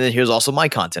 And then here's also my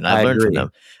content. I've I learned from agree.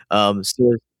 them.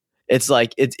 So it's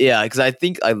like it's yeah, because I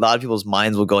think a lot of people's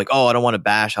minds will go like, oh, I don't want to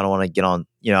bash, I don't want to get on,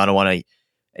 I don't want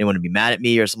anyone to be mad at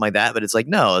me or something like that. But it's like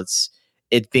no, it's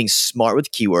being smart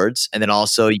with keywords, and then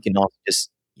also you can also just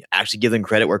actually give them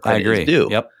credit where I credit is agree. due.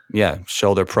 Yep. Yeah.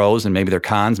 Show their pros and maybe their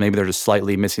cons. Maybe they're just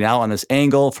slightly missing out on this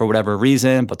angle for whatever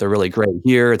reason, but they're really great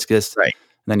here. It's just, Right.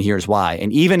 and then here's why.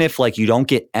 And even if like you don't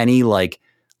get any like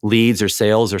leads or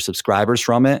sales or subscribers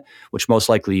from it, which most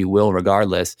likely you will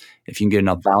regardless, if you can get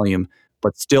enough volume,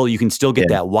 but still you can still get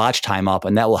that watch time up,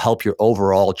 and that will help your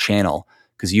overall channel,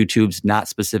 because YouTube's not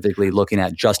specifically looking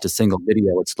at just a single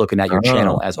video. It's looking at your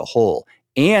channel as a whole.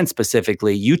 And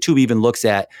specifically, YouTube even looks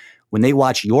at when they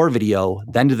watch your video,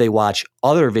 then do they watch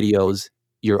other videos,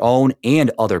 your own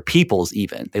and other people's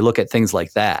even. They look at things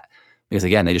like that because,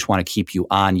 again, they just want to keep you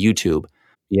on YouTube.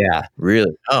 Yeah.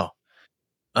 Really? Oh,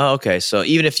 okay. So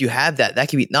even if you have that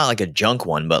could be not like a junk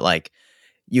one, but like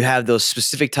you have those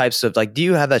specific types of like, do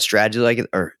you have that strategy like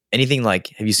or anything like,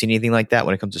 have you seen anything like that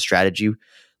when it comes to strategy?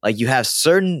 Like you have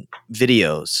certain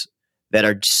videos that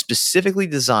are specifically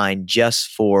designed just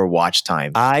for watch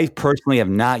time. I personally have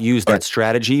not used that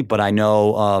strategy, but I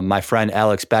know my friend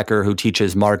Alex Becker, who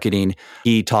teaches marketing,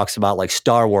 he talks about like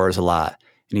Star Wars a lot.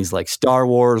 And he's like, Star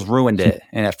Wars ruined it.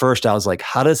 And at first I was like,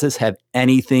 how does this have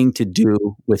anything to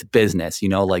do with business?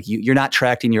 Like you're not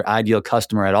attracting your ideal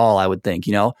customer at all, I would think,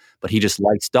 but he just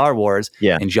likes Star Wars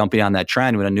and jumping on that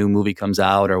trend when a new movie comes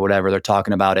out or whatever, they're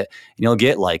talking about it. And you'll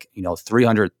get like,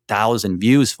 300,000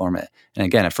 views from it. And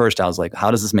again, at first I was like,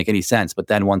 how does this make any sense? But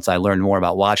then once I learned more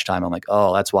about watch time, I'm like,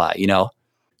 oh, that's why,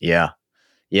 Yeah.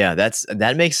 Yeah.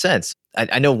 That makes sense.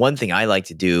 I know one thing I like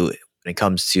to do when it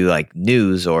comes to like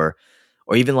news or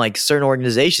even like certain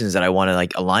organizations that I want to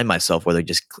like align myself where they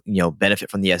just, benefit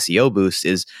from the SEO boost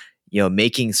is,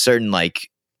 making certain like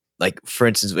for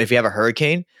instance, if you have a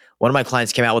hurricane, one of my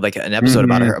clients came out with like an episode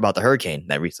about the hurricane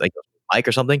that like Mike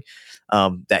or something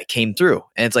that came through.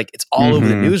 And it's like, it's all over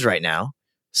the news right now.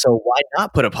 So why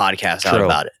not put a podcast out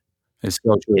about it? It's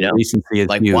so true. Recency is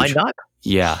like, huge. why not?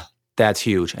 Yeah, that's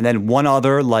huge. And then one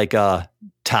other like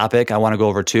topic I want to go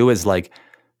over too is like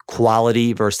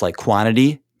quality versus like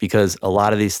quantity, because a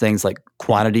lot of these things like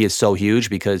quantity is so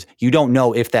huge because you don't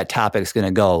know if that topic is going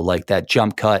to go, like that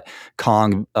jump cut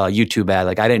Kong YouTube ad.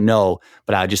 Like I didn't know,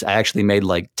 but I actually made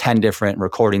like 10 different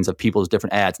recordings of people's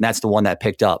different ads. And that's the one that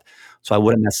picked up. So I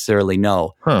wouldn't necessarily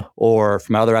know. Or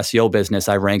from my other SEO business,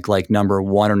 I rank like number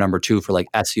 1 or number 2 for like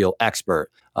SEO expert,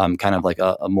 kind of like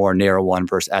a more narrow one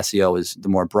versus SEO is the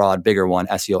more broad, bigger one,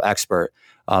 SEO expert.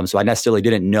 So I necessarily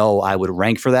didn't know I would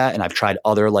rank for that. And I've tried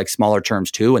other like smaller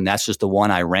terms too. And that's just the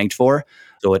one I ranked for.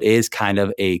 So it is kind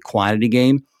of a quantity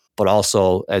game, but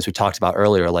also, as we talked about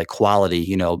earlier, like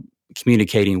quality,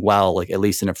 communicating well, like at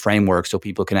least in a framework so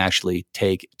people can actually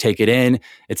take it in.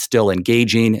 It's still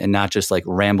engaging and not just like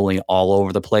rambling all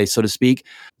over the place, so to speak.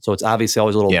 So it's obviously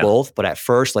always a little both. But at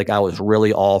first, like I was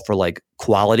really all for like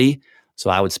quality. So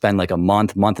I would spend like a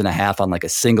month and a half on like a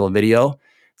single video.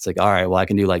 It's like, all right, well, I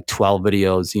can do like 12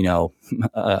 videos,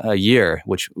 a year,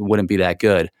 which wouldn't be that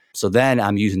good. So then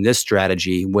I'm using this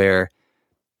strategy where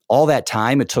all that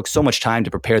time, it took so much time to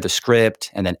prepare the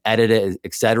script and then edit it,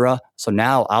 et cetera. So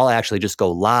now I'll actually just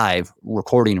go live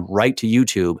recording right to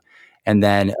YouTube. And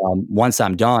then once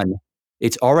I'm done,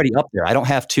 it's already up there. I don't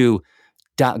have to,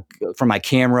 from my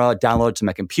camera, download it to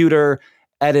my computer,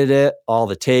 edit it, all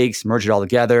the takes, merge it all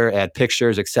together, add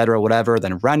pictures, et cetera, whatever,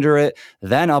 then render it,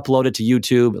 then upload it to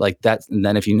YouTube like that. And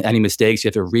then if you any mistakes, you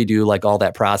have to redo like all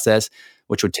that process,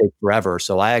 which would take forever.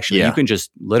 So I actually, you can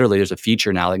just literally, there's a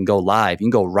feature now that can go live. You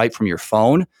can go right from your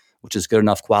phone, which is good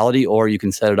enough quality, or you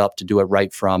can set it up to do it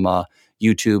right from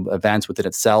YouTube events within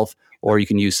itself, or you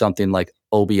can use something like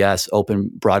OBS, Open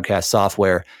Broadcast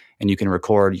Software, and you can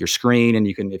record your screen, and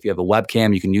you can, if you have a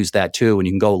webcam, you can use that too, and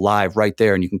you can go live right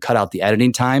there, and you can cut out the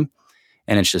editing time,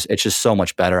 and it's just so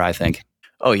much better, I think.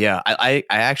 Oh yeah, I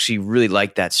actually really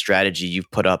like that strategy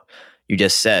you've put up. You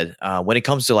just said when it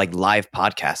comes to like live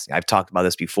podcasting, I've talked about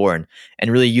this before,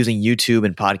 and really using YouTube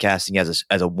and podcasting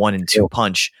as a 1 and 2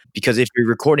 punch. Because if you're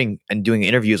recording and doing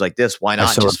interviews like this, why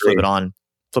not just flip on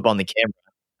the camera?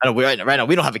 I know right now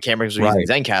we don't have a camera because we're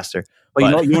using Zencaster.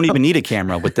 But you don't even need a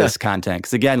camera with this content.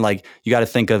 Because again, like you got to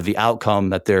think of the outcome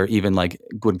that they're even like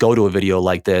would go to a video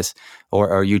like this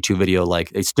or a YouTube video. Like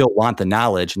they still want the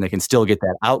knowledge and they can still get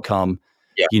that outcome,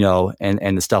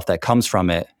 and the stuff that comes from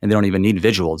it. And they don't even need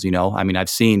visuals, I mean, I've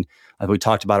seen, we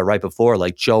talked about it right before,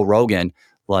 like Joe Rogan,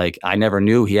 Like I never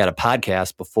knew he had a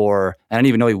podcast before. I didn't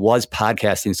even know he was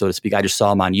podcasting, so to speak. I just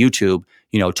saw him on YouTube,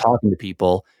 talking to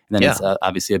people. And then it's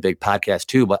obviously a big podcast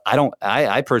too. But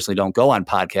I personally don't go on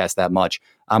podcasts that much.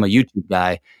 I'm a YouTube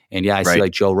guy. And I see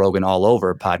like Joe Rogan all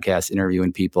over podcasts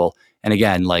interviewing people. And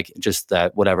again, like just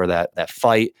that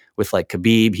fight with like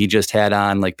Khabib, he just had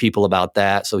on like people about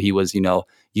that. So he was,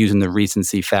 using the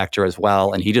recency factor as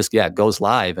well. And he just, goes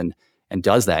live and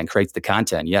does that and creates the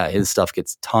content. Yeah, his stuff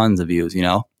gets tons of views,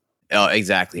 Oh,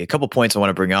 exactly. A couple points I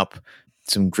want to bring up.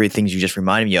 Some great things you just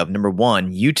reminded me of. Number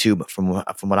one, YouTube, from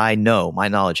what I know, my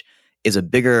knowledge, has a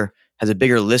bigger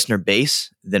listener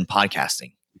base than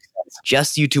podcasting.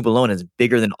 Just YouTube alone is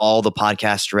bigger than all the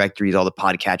podcast directories, all the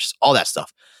podcatchers, all that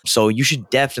stuff. So you should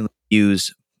definitely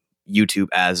use YouTube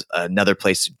as another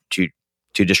place to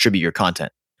distribute your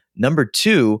content. Number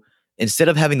two, instead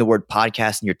of having the word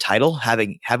podcast in your title,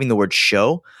 having the word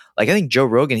show. Like I think Joe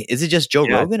Rogan, is it just Joe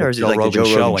Rogan or is it like the Joe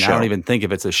Rogan show? And I don't even think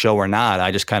if it's a show or not.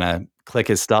 I just kind of click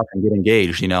his stuff and get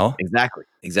engaged, Exactly.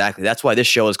 That's why this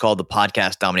show is called the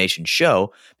Podcast Domination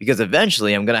Show, because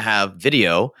eventually I'm going to have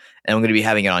video and I'm going to be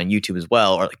having it on YouTube as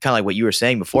well. Or kind of like what you were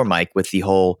saying before, Mike, with the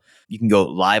whole, you can go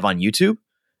live on YouTube,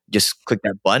 just click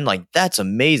that button. Like that's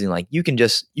amazing. Like you can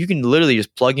literally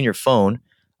just plug in your phone.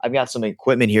 I've got some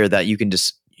equipment here that you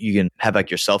can have like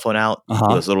your cell phone out,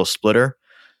 this little splitter.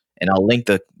 And I'll link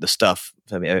the stuff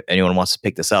if anyone wants to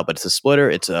pick this up. But it's a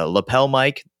splitter. It's a lapel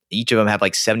mic. Each of them have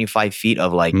like 75 feet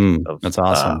of that's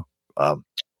awesome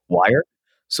wire.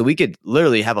 So we could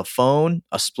literally have a phone,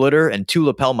 a splitter, and 2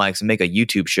 lapel mics and make a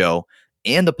YouTube show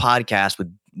and a podcast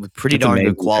with pretty darn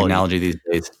good quality. Technology these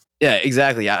days. Yeah,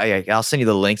 exactly. I'll send you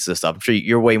the links to the stuff. I'm sure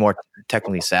you're way more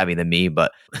technically savvy than me,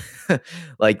 but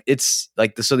like it's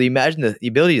like so the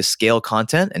ability to scale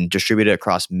content and distribute it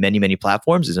across many, many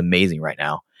platforms is amazing right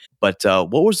now. But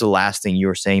what was the last thing you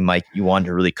were saying, Mike, you wanted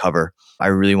to really cover? I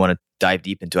really want to dive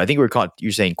deep into. I think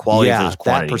you're saying quality versus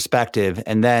quantity. That perspective.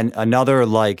 And then another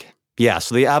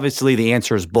so obviously the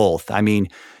answer is both. I mean,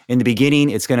 in the beginning,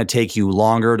 it's going to take you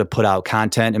longer to put out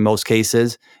content in most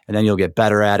cases, and then you'll get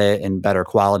better at it and better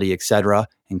quality, et cetera,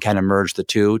 and kind of merge the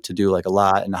two to do like a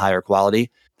lot and higher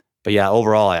quality. But yeah,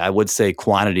 overall, I would say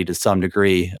quantity to some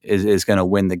degree is going to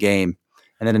win the game.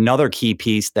 And then another key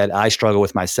piece that I struggle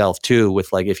with myself too,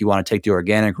 with like if you want to take the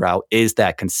organic route, is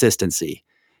that consistency.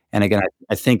 And again,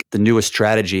 I think the newest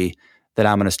strategy that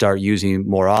I'm going to start using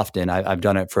more often, I've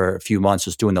done it for a few months,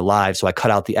 just doing the live. So I cut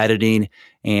out the editing,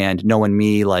 and knowing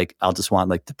me, like I'll just want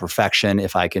like the perfection.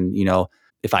 If I can,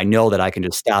 if I know that I can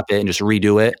just stop it and just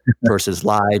redo it versus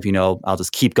live, I'll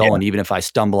just keep going. Yeah. Even if I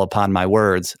stumble upon my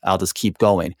words, I'll just keep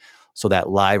going. So that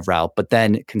live route, but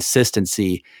then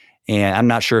consistency. And I'm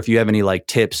not sure if you have any like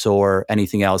tips or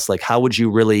anything else, like how would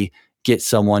you really get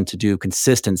someone to do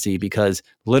consistency? Because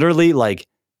literally like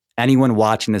anyone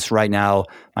watching this right now,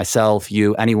 myself,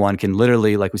 you, anyone can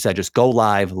literally, like we said, just go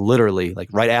live literally like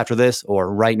right after this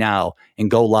or right now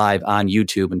and go live on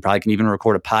YouTube, and probably can even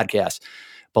record a podcast.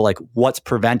 But like what's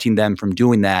preventing them from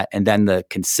doing that? And then the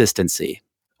consistency.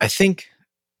 I think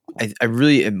I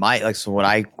really, it might so what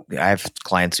I have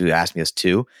clients who ask me this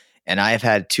too. And I have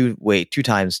had two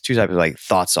types of like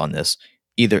thoughts on this.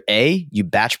 Either A, you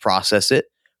batch process it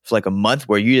for like a month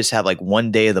where you just have like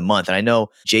one day of the month. And I know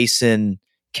Jason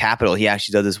Capital, he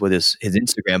actually does this with his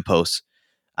Instagram posts.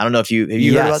 I don't know if have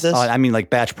you heard about this? I mean like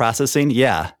batch processing.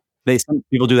 Yeah. Some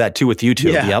people do that too with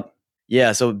YouTube. Yeah. Yep.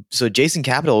 Yeah. So Jason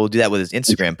Capital will do that with his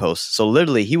Instagram posts. So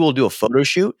literally he will do a photo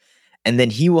shoot, and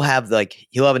then he'll have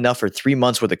enough for 3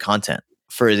 months worth of content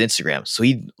for his Instagram. So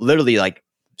he literally like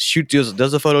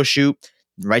does a photo shoot,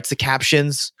 writes the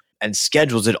captions, and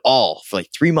schedules it all for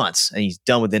like 3 months, and he's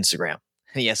done with Instagram.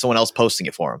 And he has someone else posting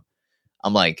it for him.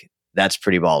 I'm like, that's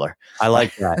pretty baller. I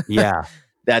like that. Yeah.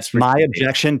 That's my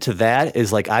objection to that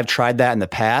is like I've tried that in the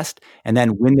past, and then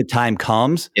when the time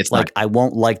comes, it's like I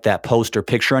won't like that post or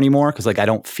picture anymore because like I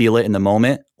don't feel it in the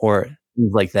moment or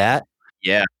things like that.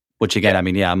 Yeah. Which again, I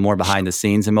mean, I'm more behind the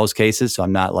scenes in most cases, so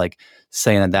I'm not like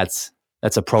saying that's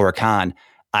a pro or con.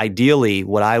 Ideally,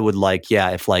 what I would like,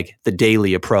 if like the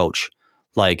daily approach,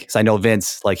 like, cause I know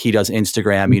Vince, like he does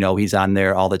Instagram, he's on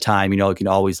there all the time, you can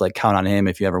always like count on him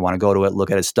if you ever want to go to it, look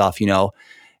at his stuff,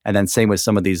 and then same with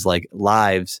some of these like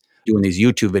lives, doing these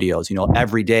YouTube videos,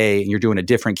 every day, and you're doing a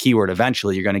different keyword.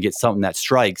 Eventually you're going to get something that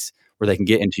strikes where they can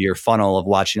get into your funnel of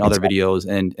watching other videos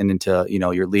and into,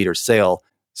 your lead or sale.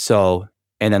 So,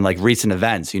 and then like recent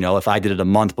events, if I did it a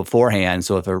month beforehand,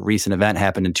 so if a recent event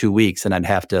happened in 2 weeks, then I'd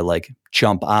have to like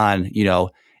jump on,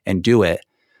 and do it.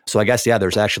 So I guess,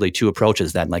 there's actually 2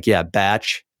 approaches then, like,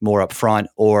 batch more upfront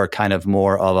or kind of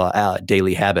more of a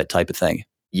daily habit type of thing.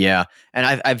 Yeah.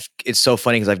 And it's so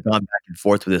funny because I've gone back and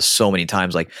forth with this so many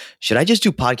times. Like, should I just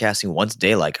do podcasting once a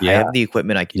day? Like, I Yeah, have the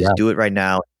equipment, I can yeah, just do it right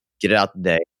now, get it out the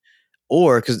day.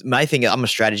 Or because my thing, I'm a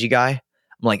strategy guy.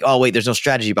 I'm like, oh, wait, there's no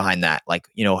strategy behind that. Like,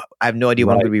 I have no idea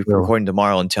what I'm right, going to be true. recording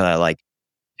tomorrow until I like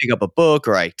pick up a book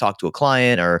or I talk to a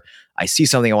client or I see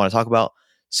something I want to talk about.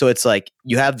 So it's like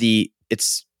you have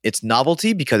it's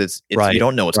novelty because it's you Right,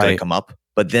 don't know what's going to right. come up,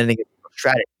 but then it gets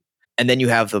strategy. And then you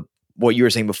have the what you were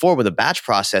saying before with the batch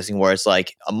processing where it's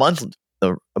like a month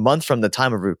from the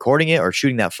time of recording it or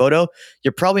shooting that photo,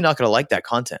 you're probably not going to like that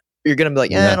content. You're going to be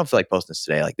like, I Yeah, don't feel like posting this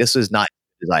today. Like this is not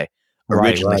as I right,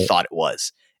 originally right. thought it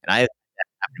was. And I have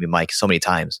happened to be Mike so many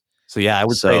times. So yeah, I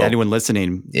would say to So anyone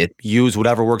listening, it use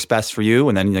whatever works best for you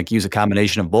and then like use a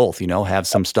combination of both, have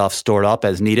some stuff stored up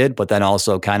as needed, but then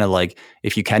also kind of like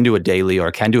if you can do it daily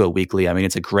or can do it weekly, I mean,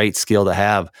 it's a great skill to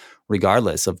have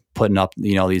regardless of putting up,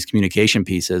 these communication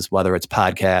pieces, whether it's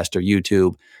podcast or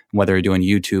YouTube, whether you're doing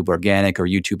YouTube organic or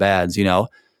YouTube ads,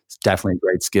 it's definitely a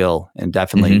great skill and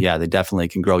definitely, mhm. yeah, they definitely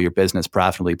can grow your business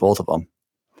profitably, both of them.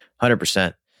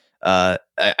 100%. I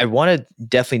want to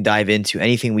definitely dive into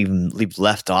anything we've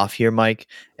left off here, Mike,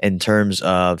 in terms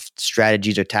of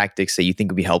strategies or tactics that you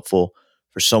think would be helpful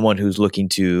for someone who's looking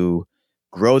to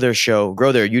grow their show,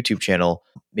 grow their YouTube channel,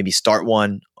 maybe start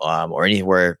one, or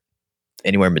anywhere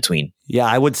in between. Yeah,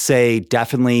 I would say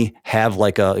definitely have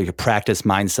like a practice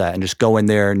mindset and just go in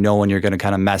there knowing you're going to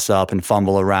kind of mess up and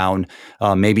fumble around.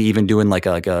 Maybe even doing like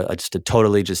a just a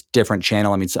totally just different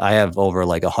channel. I mean, I have over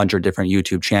like 100 different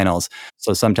YouTube channels.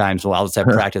 So sometimes, I'll just have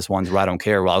practice ones where I don't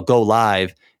care. Well, I'll go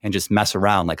live and just mess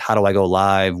around. Like, how do I go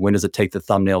live? When does it take the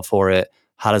thumbnail for it?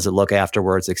 How does it look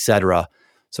afterwards, etc.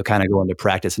 So kind of go into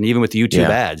practice. And even with YouTube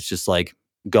Yeah, ads, just like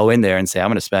go in there and say, I'm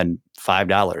going to spend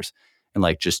 $5 and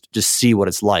like just see what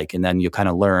it's like, and then you kind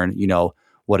of learn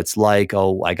what it's like.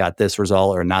 Oh, I got this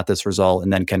result or not this result,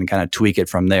 and then can kind of tweak it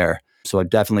from there. So I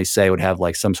definitely say I would have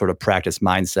like some sort of practice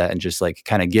mindset and just like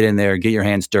kind of get in there, get your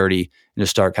hands dirty, and just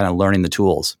start kind of learning the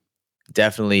tools.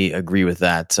 definitely agree with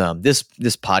that. This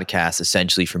podcast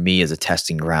essentially for me is a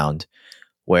testing ground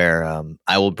where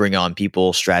I will bring on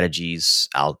people, strategies.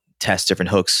 I'll test different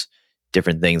hooks,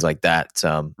 different things like that.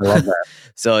 I love that.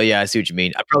 So yeah, I see what you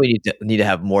mean. I probably need to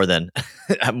have more than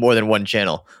have more than one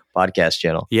podcast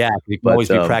channel. Yeah, you can But always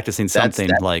be practicing that's something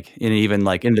that. like even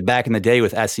like in the back in the day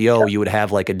with SEO, you would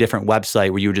have like a different website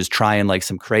where you were just trying like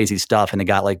some crazy stuff and it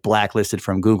got like blacklisted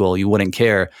from Google. You wouldn't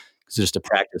care because it's just a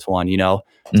practice one, type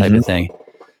Mhm. of thing.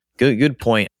 Good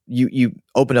point. You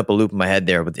opened up a loop in my head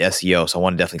there with the SEO, so I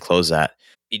want to definitely close that.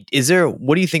 Is there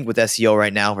what do you think with SEO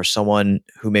right now for someone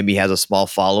who maybe has a small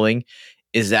following?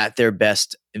 Is that their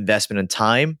best investment in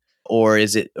time, or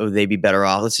would they be better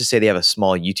off? Let's just say they have a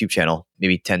small YouTube channel,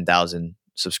 maybe 10,000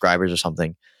 subscribers or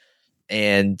something,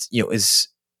 and is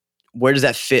where does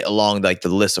that fit along like the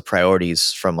list of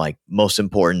priorities from like most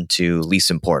important to least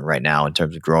important right now in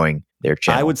terms of growing their I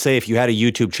channel? would say if you had a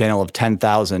YouTube channel of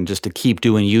 10,000, just to keep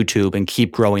doing YouTube and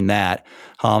keep growing that.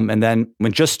 And then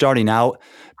when just starting out,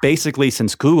 basically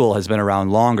since Google has been around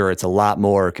longer, it's a lot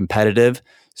more competitive.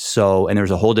 So, and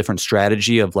there's a whole different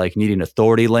strategy of like needing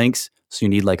authority links. So you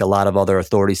need like a lot of other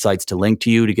authority sites to link to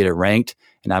you to get it ranked.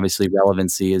 And obviously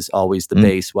relevancy is always the Mm,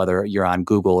 base, whether you're on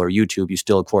Google or YouTube, you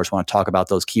still of course want to talk about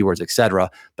those keywords, et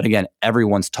cetera. But again,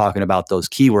 everyone's talking about those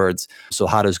keywords. So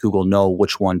how does Google know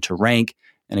which one to rank?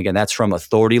 And again, that's from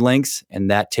authority links, and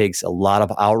that takes a lot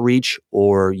of outreach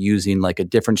or using like a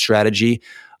different strategy.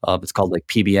 It's called like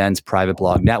PBN's private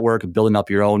blog network, building up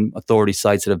your own authority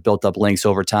sites that have built up links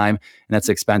over time. And that's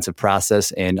an expensive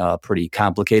process and pretty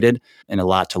complicated and a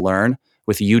lot to learn.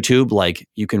 With YouTube, like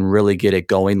you can really get it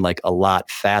going like a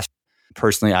lot faster.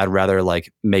 Personally, I'd rather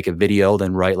like make a video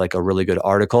than write like a really good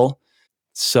article.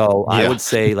 So I yeah. would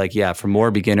say like, yeah, for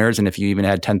more beginners, and if you even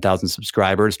had 10,000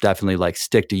 subscribers, definitely like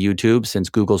stick to YouTube since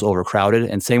Google's overcrowded.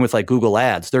 And same with like Google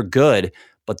ads. They're good,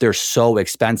 but they're so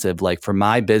expensive. Like for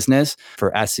my business,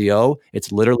 for SEO,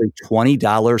 it's literally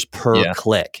 $20 per Yeah.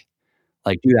 click.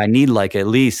 Like, dude, I need like at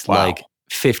least like Wow.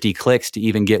 50 clicks to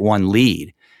even get one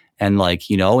lead. And like,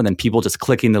 and then people just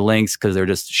clicking the links because they're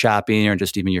just shopping or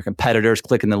just even your competitors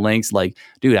clicking the links. Like,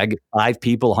 dude, I get 5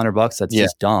 people, $100. That's Yeah.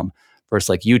 just dumb. Versus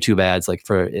like YouTube ads, like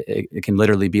it can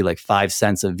literally be like 5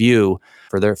 cents a view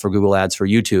for Google ads for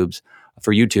YouTube,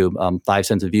 5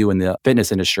 cents a view in the fitness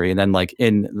industry. And then like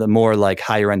in the more like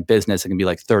higher end business, it can be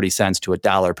like 30 cents to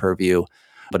 $1 per view,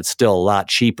 but it's still a lot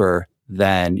cheaper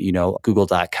than,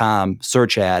 Google.com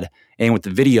search ad. And with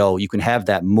the video, you can have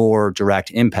that more direct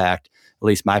impact, at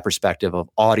least my perspective of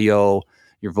audio,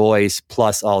 your voice,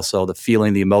 plus also the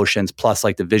feeling, the emotions, plus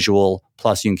like the visual,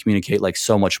 plus you can communicate like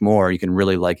so much more. You can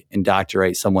really like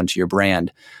indoctrinate someone to your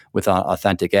brand with an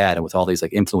authentic ad and with all these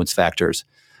like influence factors.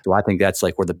 So I think that's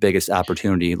like where the biggest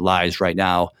opportunity lies right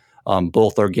now.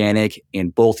 Both organic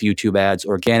and both YouTube ads.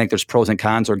 Organic, there's pros and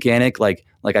cons. Organic, like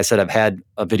I said, I've had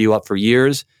a video up for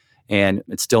years and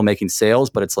it's still making sales,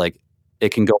 but it's like it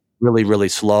can go really, really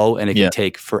slow and it can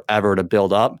take forever to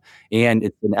build up. And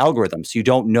it's an algorithm. So you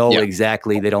don't know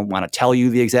exactly, they don't want to tell you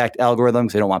the exact algorithm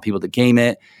because they don't want people to game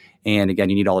it. And again,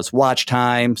 you need all this watch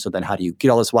time. So then how do you get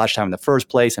all this watch time in the first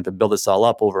place and to build this all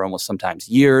up over almost sometimes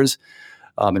years?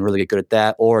 And really get good at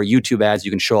that. Or YouTube ads,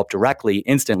 you can show up directly,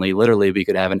 instantly. Literally, we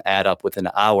could have an ad up within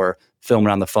an hour, film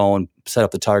it on the phone, set up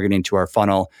the targeting to our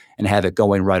funnel, and have it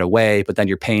going right away. But then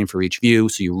you're paying for each view,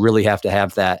 so you really have to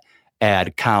have that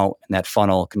ad count and that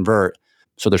funnel convert.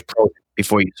 So there's pros.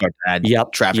 Before you start to add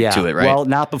traffic to it, right? Well,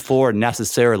 not before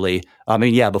necessarily. I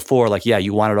mean, before, like,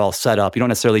 you want it all set up. You don't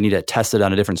necessarily need to test it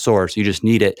on a different source. You just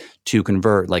need it to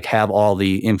convert, like have all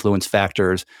the influence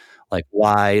factors. Like,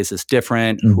 why is this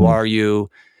different? Who are you?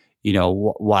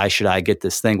 Why should I get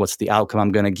this thing? What's the outcome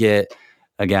I'm going to get?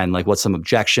 Again, like what's some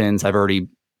objections? I've already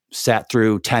sat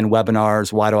through 10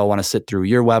 webinars. Why do I want to sit through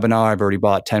your webinar? I've already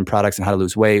bought 10 products on how to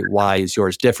lose weight. Why is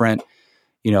yours different?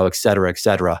 Et cetera, et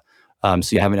cetera. So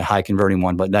you have a high converting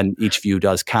one, but then each view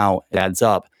does count. It adds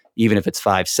up, even if it's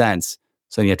 5 cents.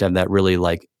 So then you have to have that really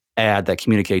like ad that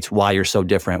communicates why you're so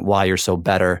different, why you're so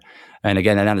better. And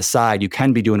again, and on the side, you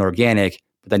can be doing organic,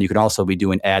 but then you can also be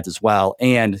doing ads as well.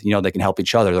 And, they can help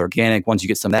each other. The organic, once you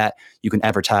get some of that, you can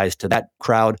advertise to that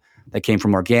crowd that came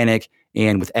from organic.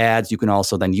 And with ads, you can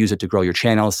also then use it to grow your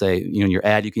channel. Say, in your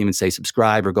ad, you can even say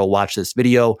subscribe or go watch this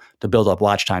video to build up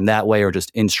watch time that way, or just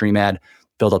in-stream ad,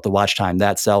 build up the watch time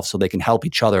that self, so they can help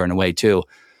each other in a way too.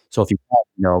 So if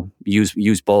you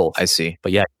use both. I see.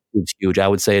 But it's huge. I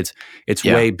would say it's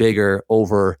way bigger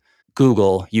over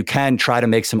Google. You can try to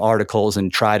make some articles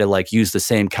and try to like use the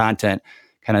same content.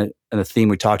 Kind of, and the theme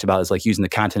we talked about is like using the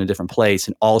content in a different place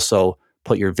and also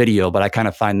put your video. But I kind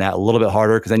of find that a little bit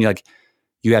harder because then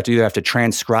you have to either have to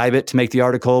transcribe it to make the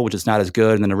article, which is not as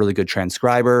good, and then a really good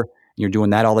transcriber. You're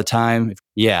doing that all the time.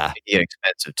 Yeah. Yeah,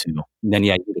 expensive too. And then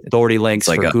you need authority links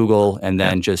like for Google, and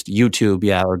then just YouTube.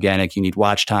 Yeah, organic. You need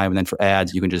watch time, and then for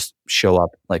ads, you can just show up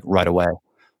like right away.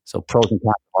 So pros and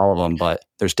cons of all of them, but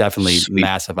there's definitely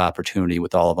massive opportunity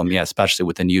with all of them. Yeah, especially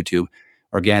within YouTube,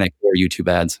 organic or YouTube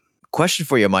ads. Question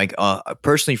for you, Mike.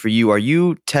 Personally for you, are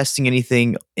you testing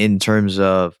anything in terms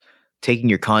of taking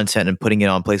your content and putting it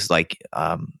on places like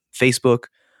Facebook,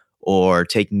 or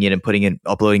taking it and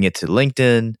uploading it to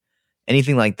LinkedIn?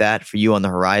 Anything like that for you on the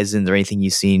horizon? Or anyone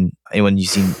you've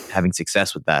seen having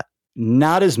success with that?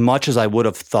 Not as much as I would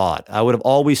have thought. I would have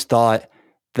always thought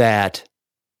that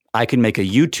I can make a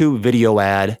YouTube video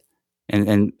ad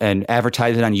and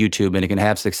advertise it on YouTube and it can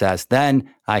have success.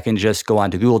 Then I can just go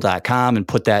onto google.com and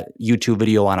put that YouTube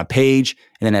video on a page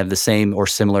and then have the same or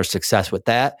similar success with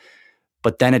that.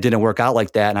 But then it didn't work out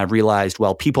like that. And I realized,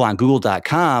 well, people on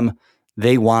google.com,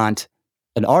 they want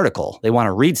an article. They want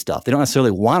to read stuff. They don't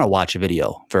necessarily want to watch a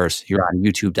video. Versus you're on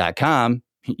youtube.com,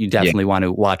 you definitely want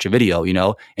to watch a video,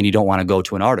 and you don't want to go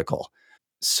to an article.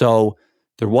 So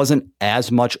there wasn't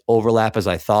as much overlap as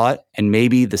I thought. And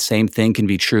maybe the same thing can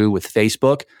be true with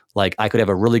Facebook. Like I could have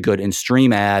a really good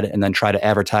in-stream ad and then try to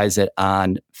advertise it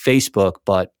on Facebook.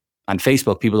 But on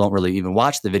Facebook, people don't really even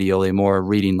watch the video. They're more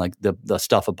reading like the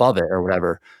stuff above it or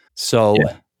whatever. So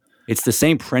it's the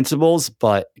same principles,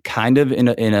 but kind of in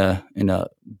a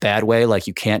bad way. Like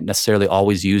you can't necessarily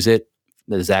always use it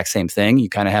the exact same thing. You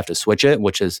kind of have to switch it,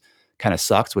 which is kind of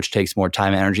sucks, which takes more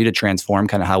time and energy to transform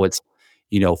kind of how it's,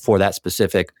 for that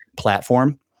specific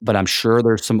platform. But I'm sure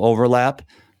there's some overlap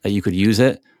that you could use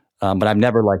it. But I've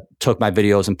never like took my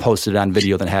videos and posted it on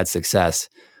video that had success.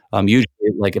 Usually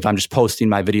like if I'm just posting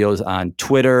my videos on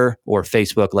Twitter or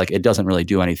Facebook, like it doesn't really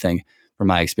do anything from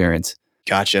my experience.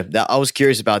 Gotcha. I was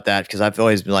curious about that because I've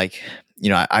always been like,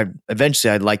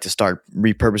 I'd like to start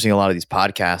repurposing a lot of these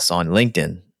podcasts on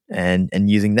LinkedIn and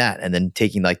using that, and then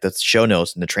taking like the show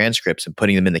notes and the transcripts and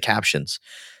putting them in the captions.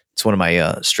 It's one of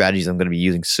my strategies I'm going to be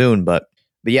using soon. But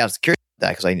yeah, I was curious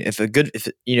about that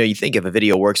because you think if a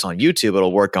video works on YouTube,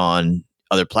 it'll work on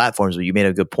other platforms. But you made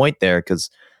a good point there because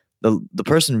the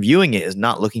person viewing it is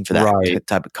not looking for that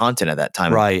type of content at that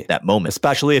time, that moment.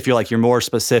 Especially if you're more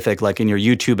specific, like in your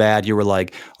YouTube ad, you were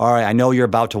like, all right, I know you're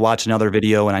about to watch another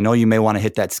video and I know you may want to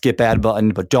hit that skip ad button,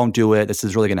 but don't do it. This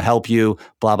is really going to help you,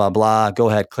 blah, blah, blah. Go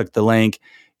ahead, click the link,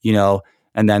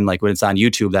 and then like when it's on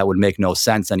YouTube, that would make no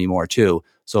sense anymore too.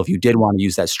 So if you did want to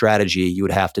use that strategy, you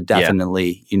would have to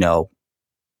definitely,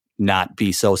 not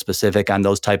be so specific on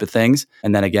those type of things.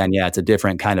 And then again, yeah, it's a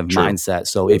different kind of mindset.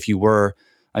 So if you were,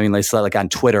 I mean, like on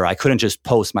Twitter, I couldn't just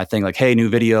post my thing like, hey, new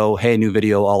video,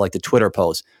 all like the Twitter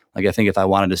posts. Like I think if I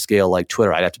wanted to scale like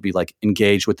Twitter, I'd have to be like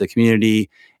engaged with the community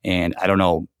and I don't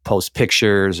know, post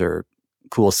pictures or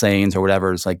cool sayings or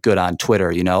whatever is like good on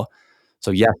Twitter, you know?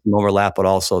 So yes, some overlap, but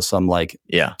also some like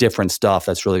different stuff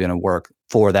that's really going to work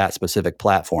for that specific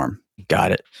platform.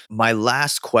 Got it. My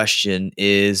last question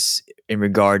is in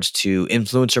regards to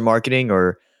influencer marketing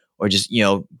or just, you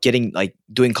know, getting like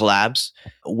doing collabs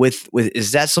with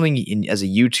is that something as a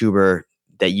YouTuber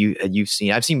that you've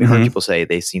seen? I've heard people say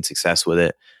they've seen success with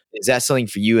it. Is that something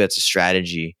for you that's a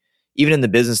strategy, even in the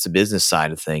business to business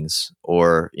side of things?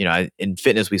 Or, you know, in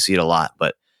fitness we see it a lot,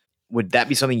 but would that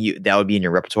be something that would be in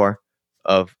your repertoire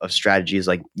of strategies,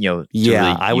 like, you know, yeah,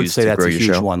 really I would say that's a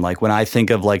huge one. Like when I think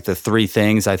of like the three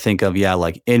things, I think of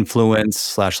like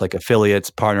influence / like affiliates,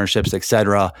 partnerships,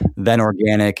 etc., then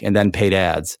organic, and then paid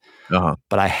ads.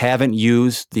 But I haven't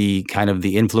used the kind of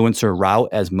the influencer route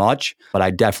as much, but I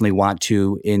definitely want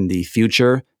to in the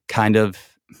future. Kind of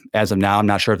as of now, I'm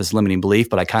not sure if it's limiting belief,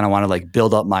 but I kind of want to like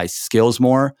build up my skills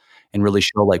more and really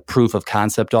show like proof of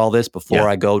concept all this before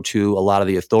I go to a lot of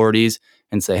the authorities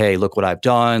and say, hey, look what I've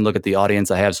done. Look at the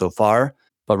audience I have so far.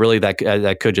 But really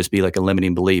that could just be like a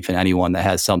limiting belief, and anyone that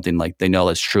has something like they know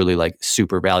that's truly like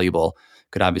super valuable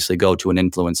could obviously go to an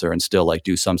influencer and still like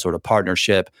do some sort of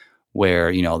partnership where,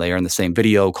 you know, they are in the same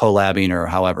video collabing or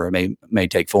however it may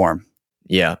take form.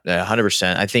 Yeah,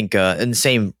 100%. I think in the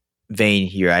same vein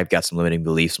here, I've got some limiting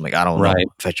beliefs. I'm like, I don't know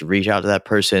if I should reach out to that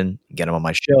person, get them on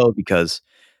my show because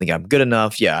I think I'm good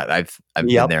enough. Yeah, I've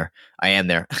been there. I am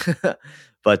there.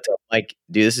 But Mike,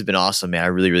 dude, this has been awesome, man. I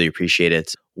really, really appreciate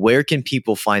it. Where can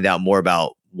people find out more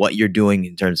about what you're doing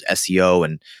in terms of SEO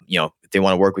and, you know, if they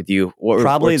want to work with you?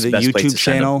 Probably the YouTube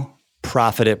channel,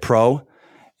 Profit It Pro,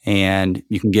 and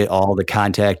you can get all the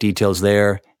contact details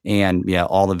there. And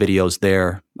all the videos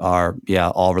there are,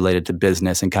 all related to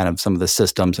business and kind of some of the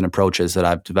systems and approaches that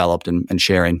I've developed and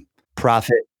sharing.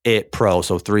 Profit It Pro.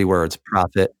 So 3 words,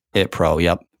 Profit It Pro.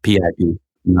 Yep. PIP.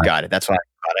 Got it. That's what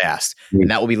I asked. And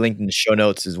that will be linked in the show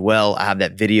notes as well. I have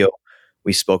that video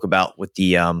we spoke about with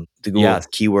the Google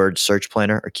keyword search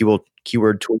planner or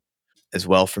keyword tool as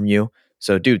well from you.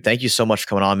 So dude, thank you so much for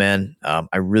coming on, man.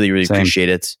 I really, really appreciate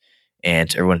it.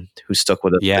 And everyone who stuck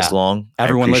with us this long,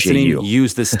 everyone listening,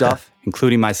 use this stuff,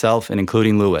 including myself and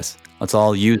including Lewis. Let's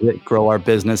all use it, grow our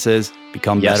businesses,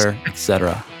 become better,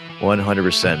 etc.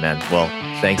 100%, man. Well,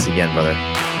 thanks again, brother.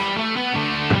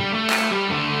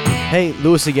 Hey,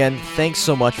 Lewis again. Thanks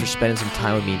so much for spending some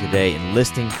time with me today and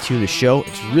listening to the show.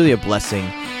 It's really a blessing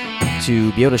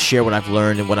to be able to share what I've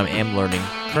learned and what I am learning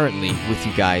currently with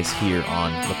you guys here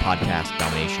on the Podcast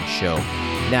Domination Show.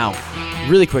 Now,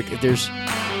 really quick, if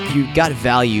you got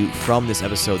value from this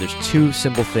episode, there's 2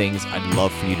 simple things I'd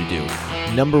love for you to do.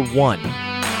 Number 1,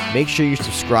 make sure you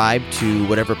subscribe to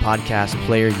whatever podcast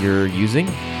player you're using,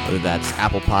 whether that's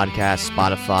Apple Podcasts,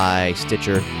 Spotify,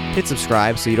 Stitcher. Hit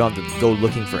subscribe so you don't have to go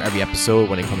looking for every episode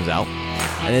when it comes out.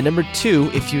 And then number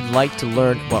 2, if you'd like to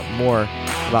learn more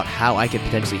about how I could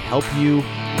potentially help you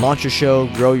launch your show,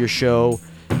 grow your show,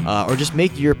 or just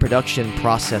make your production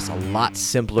process a lot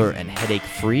simpler and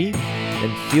headache-free,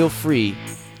 then feel free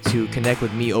to connect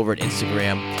with me over at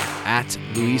Instagram at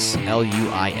Luis,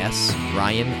 Luis,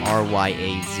 Ryan,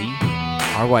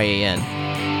 Ryan,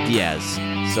 Diaz.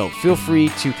 So feel free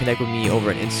to connect with me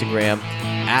over at Instagram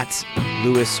at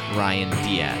Luis Ryan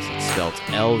Diaz. It's spelled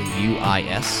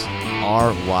Luis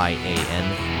Ryan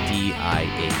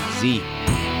Diaz.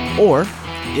 Or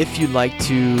if you'd like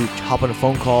to hop on a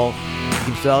phone call, you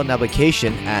can fill out an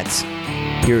application at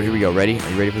here we go. Ready? Are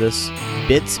you ready for this?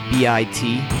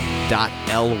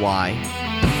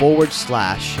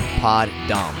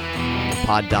 bit.ly/poddom.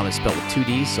 Poddom is spelled with 2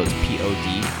 D's, so it's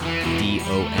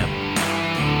PODDOM.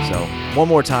 So one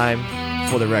more time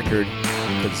for the record,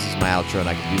 because this is my outro and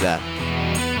I can do that.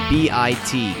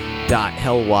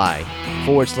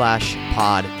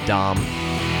 bit.ly/poddom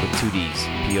with 2 D's,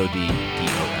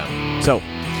 PODDOM. So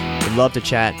would love to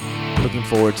chat. Looking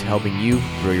forward to helping you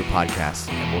grow your podcast,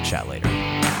 and we'll chat later.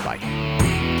 Bye.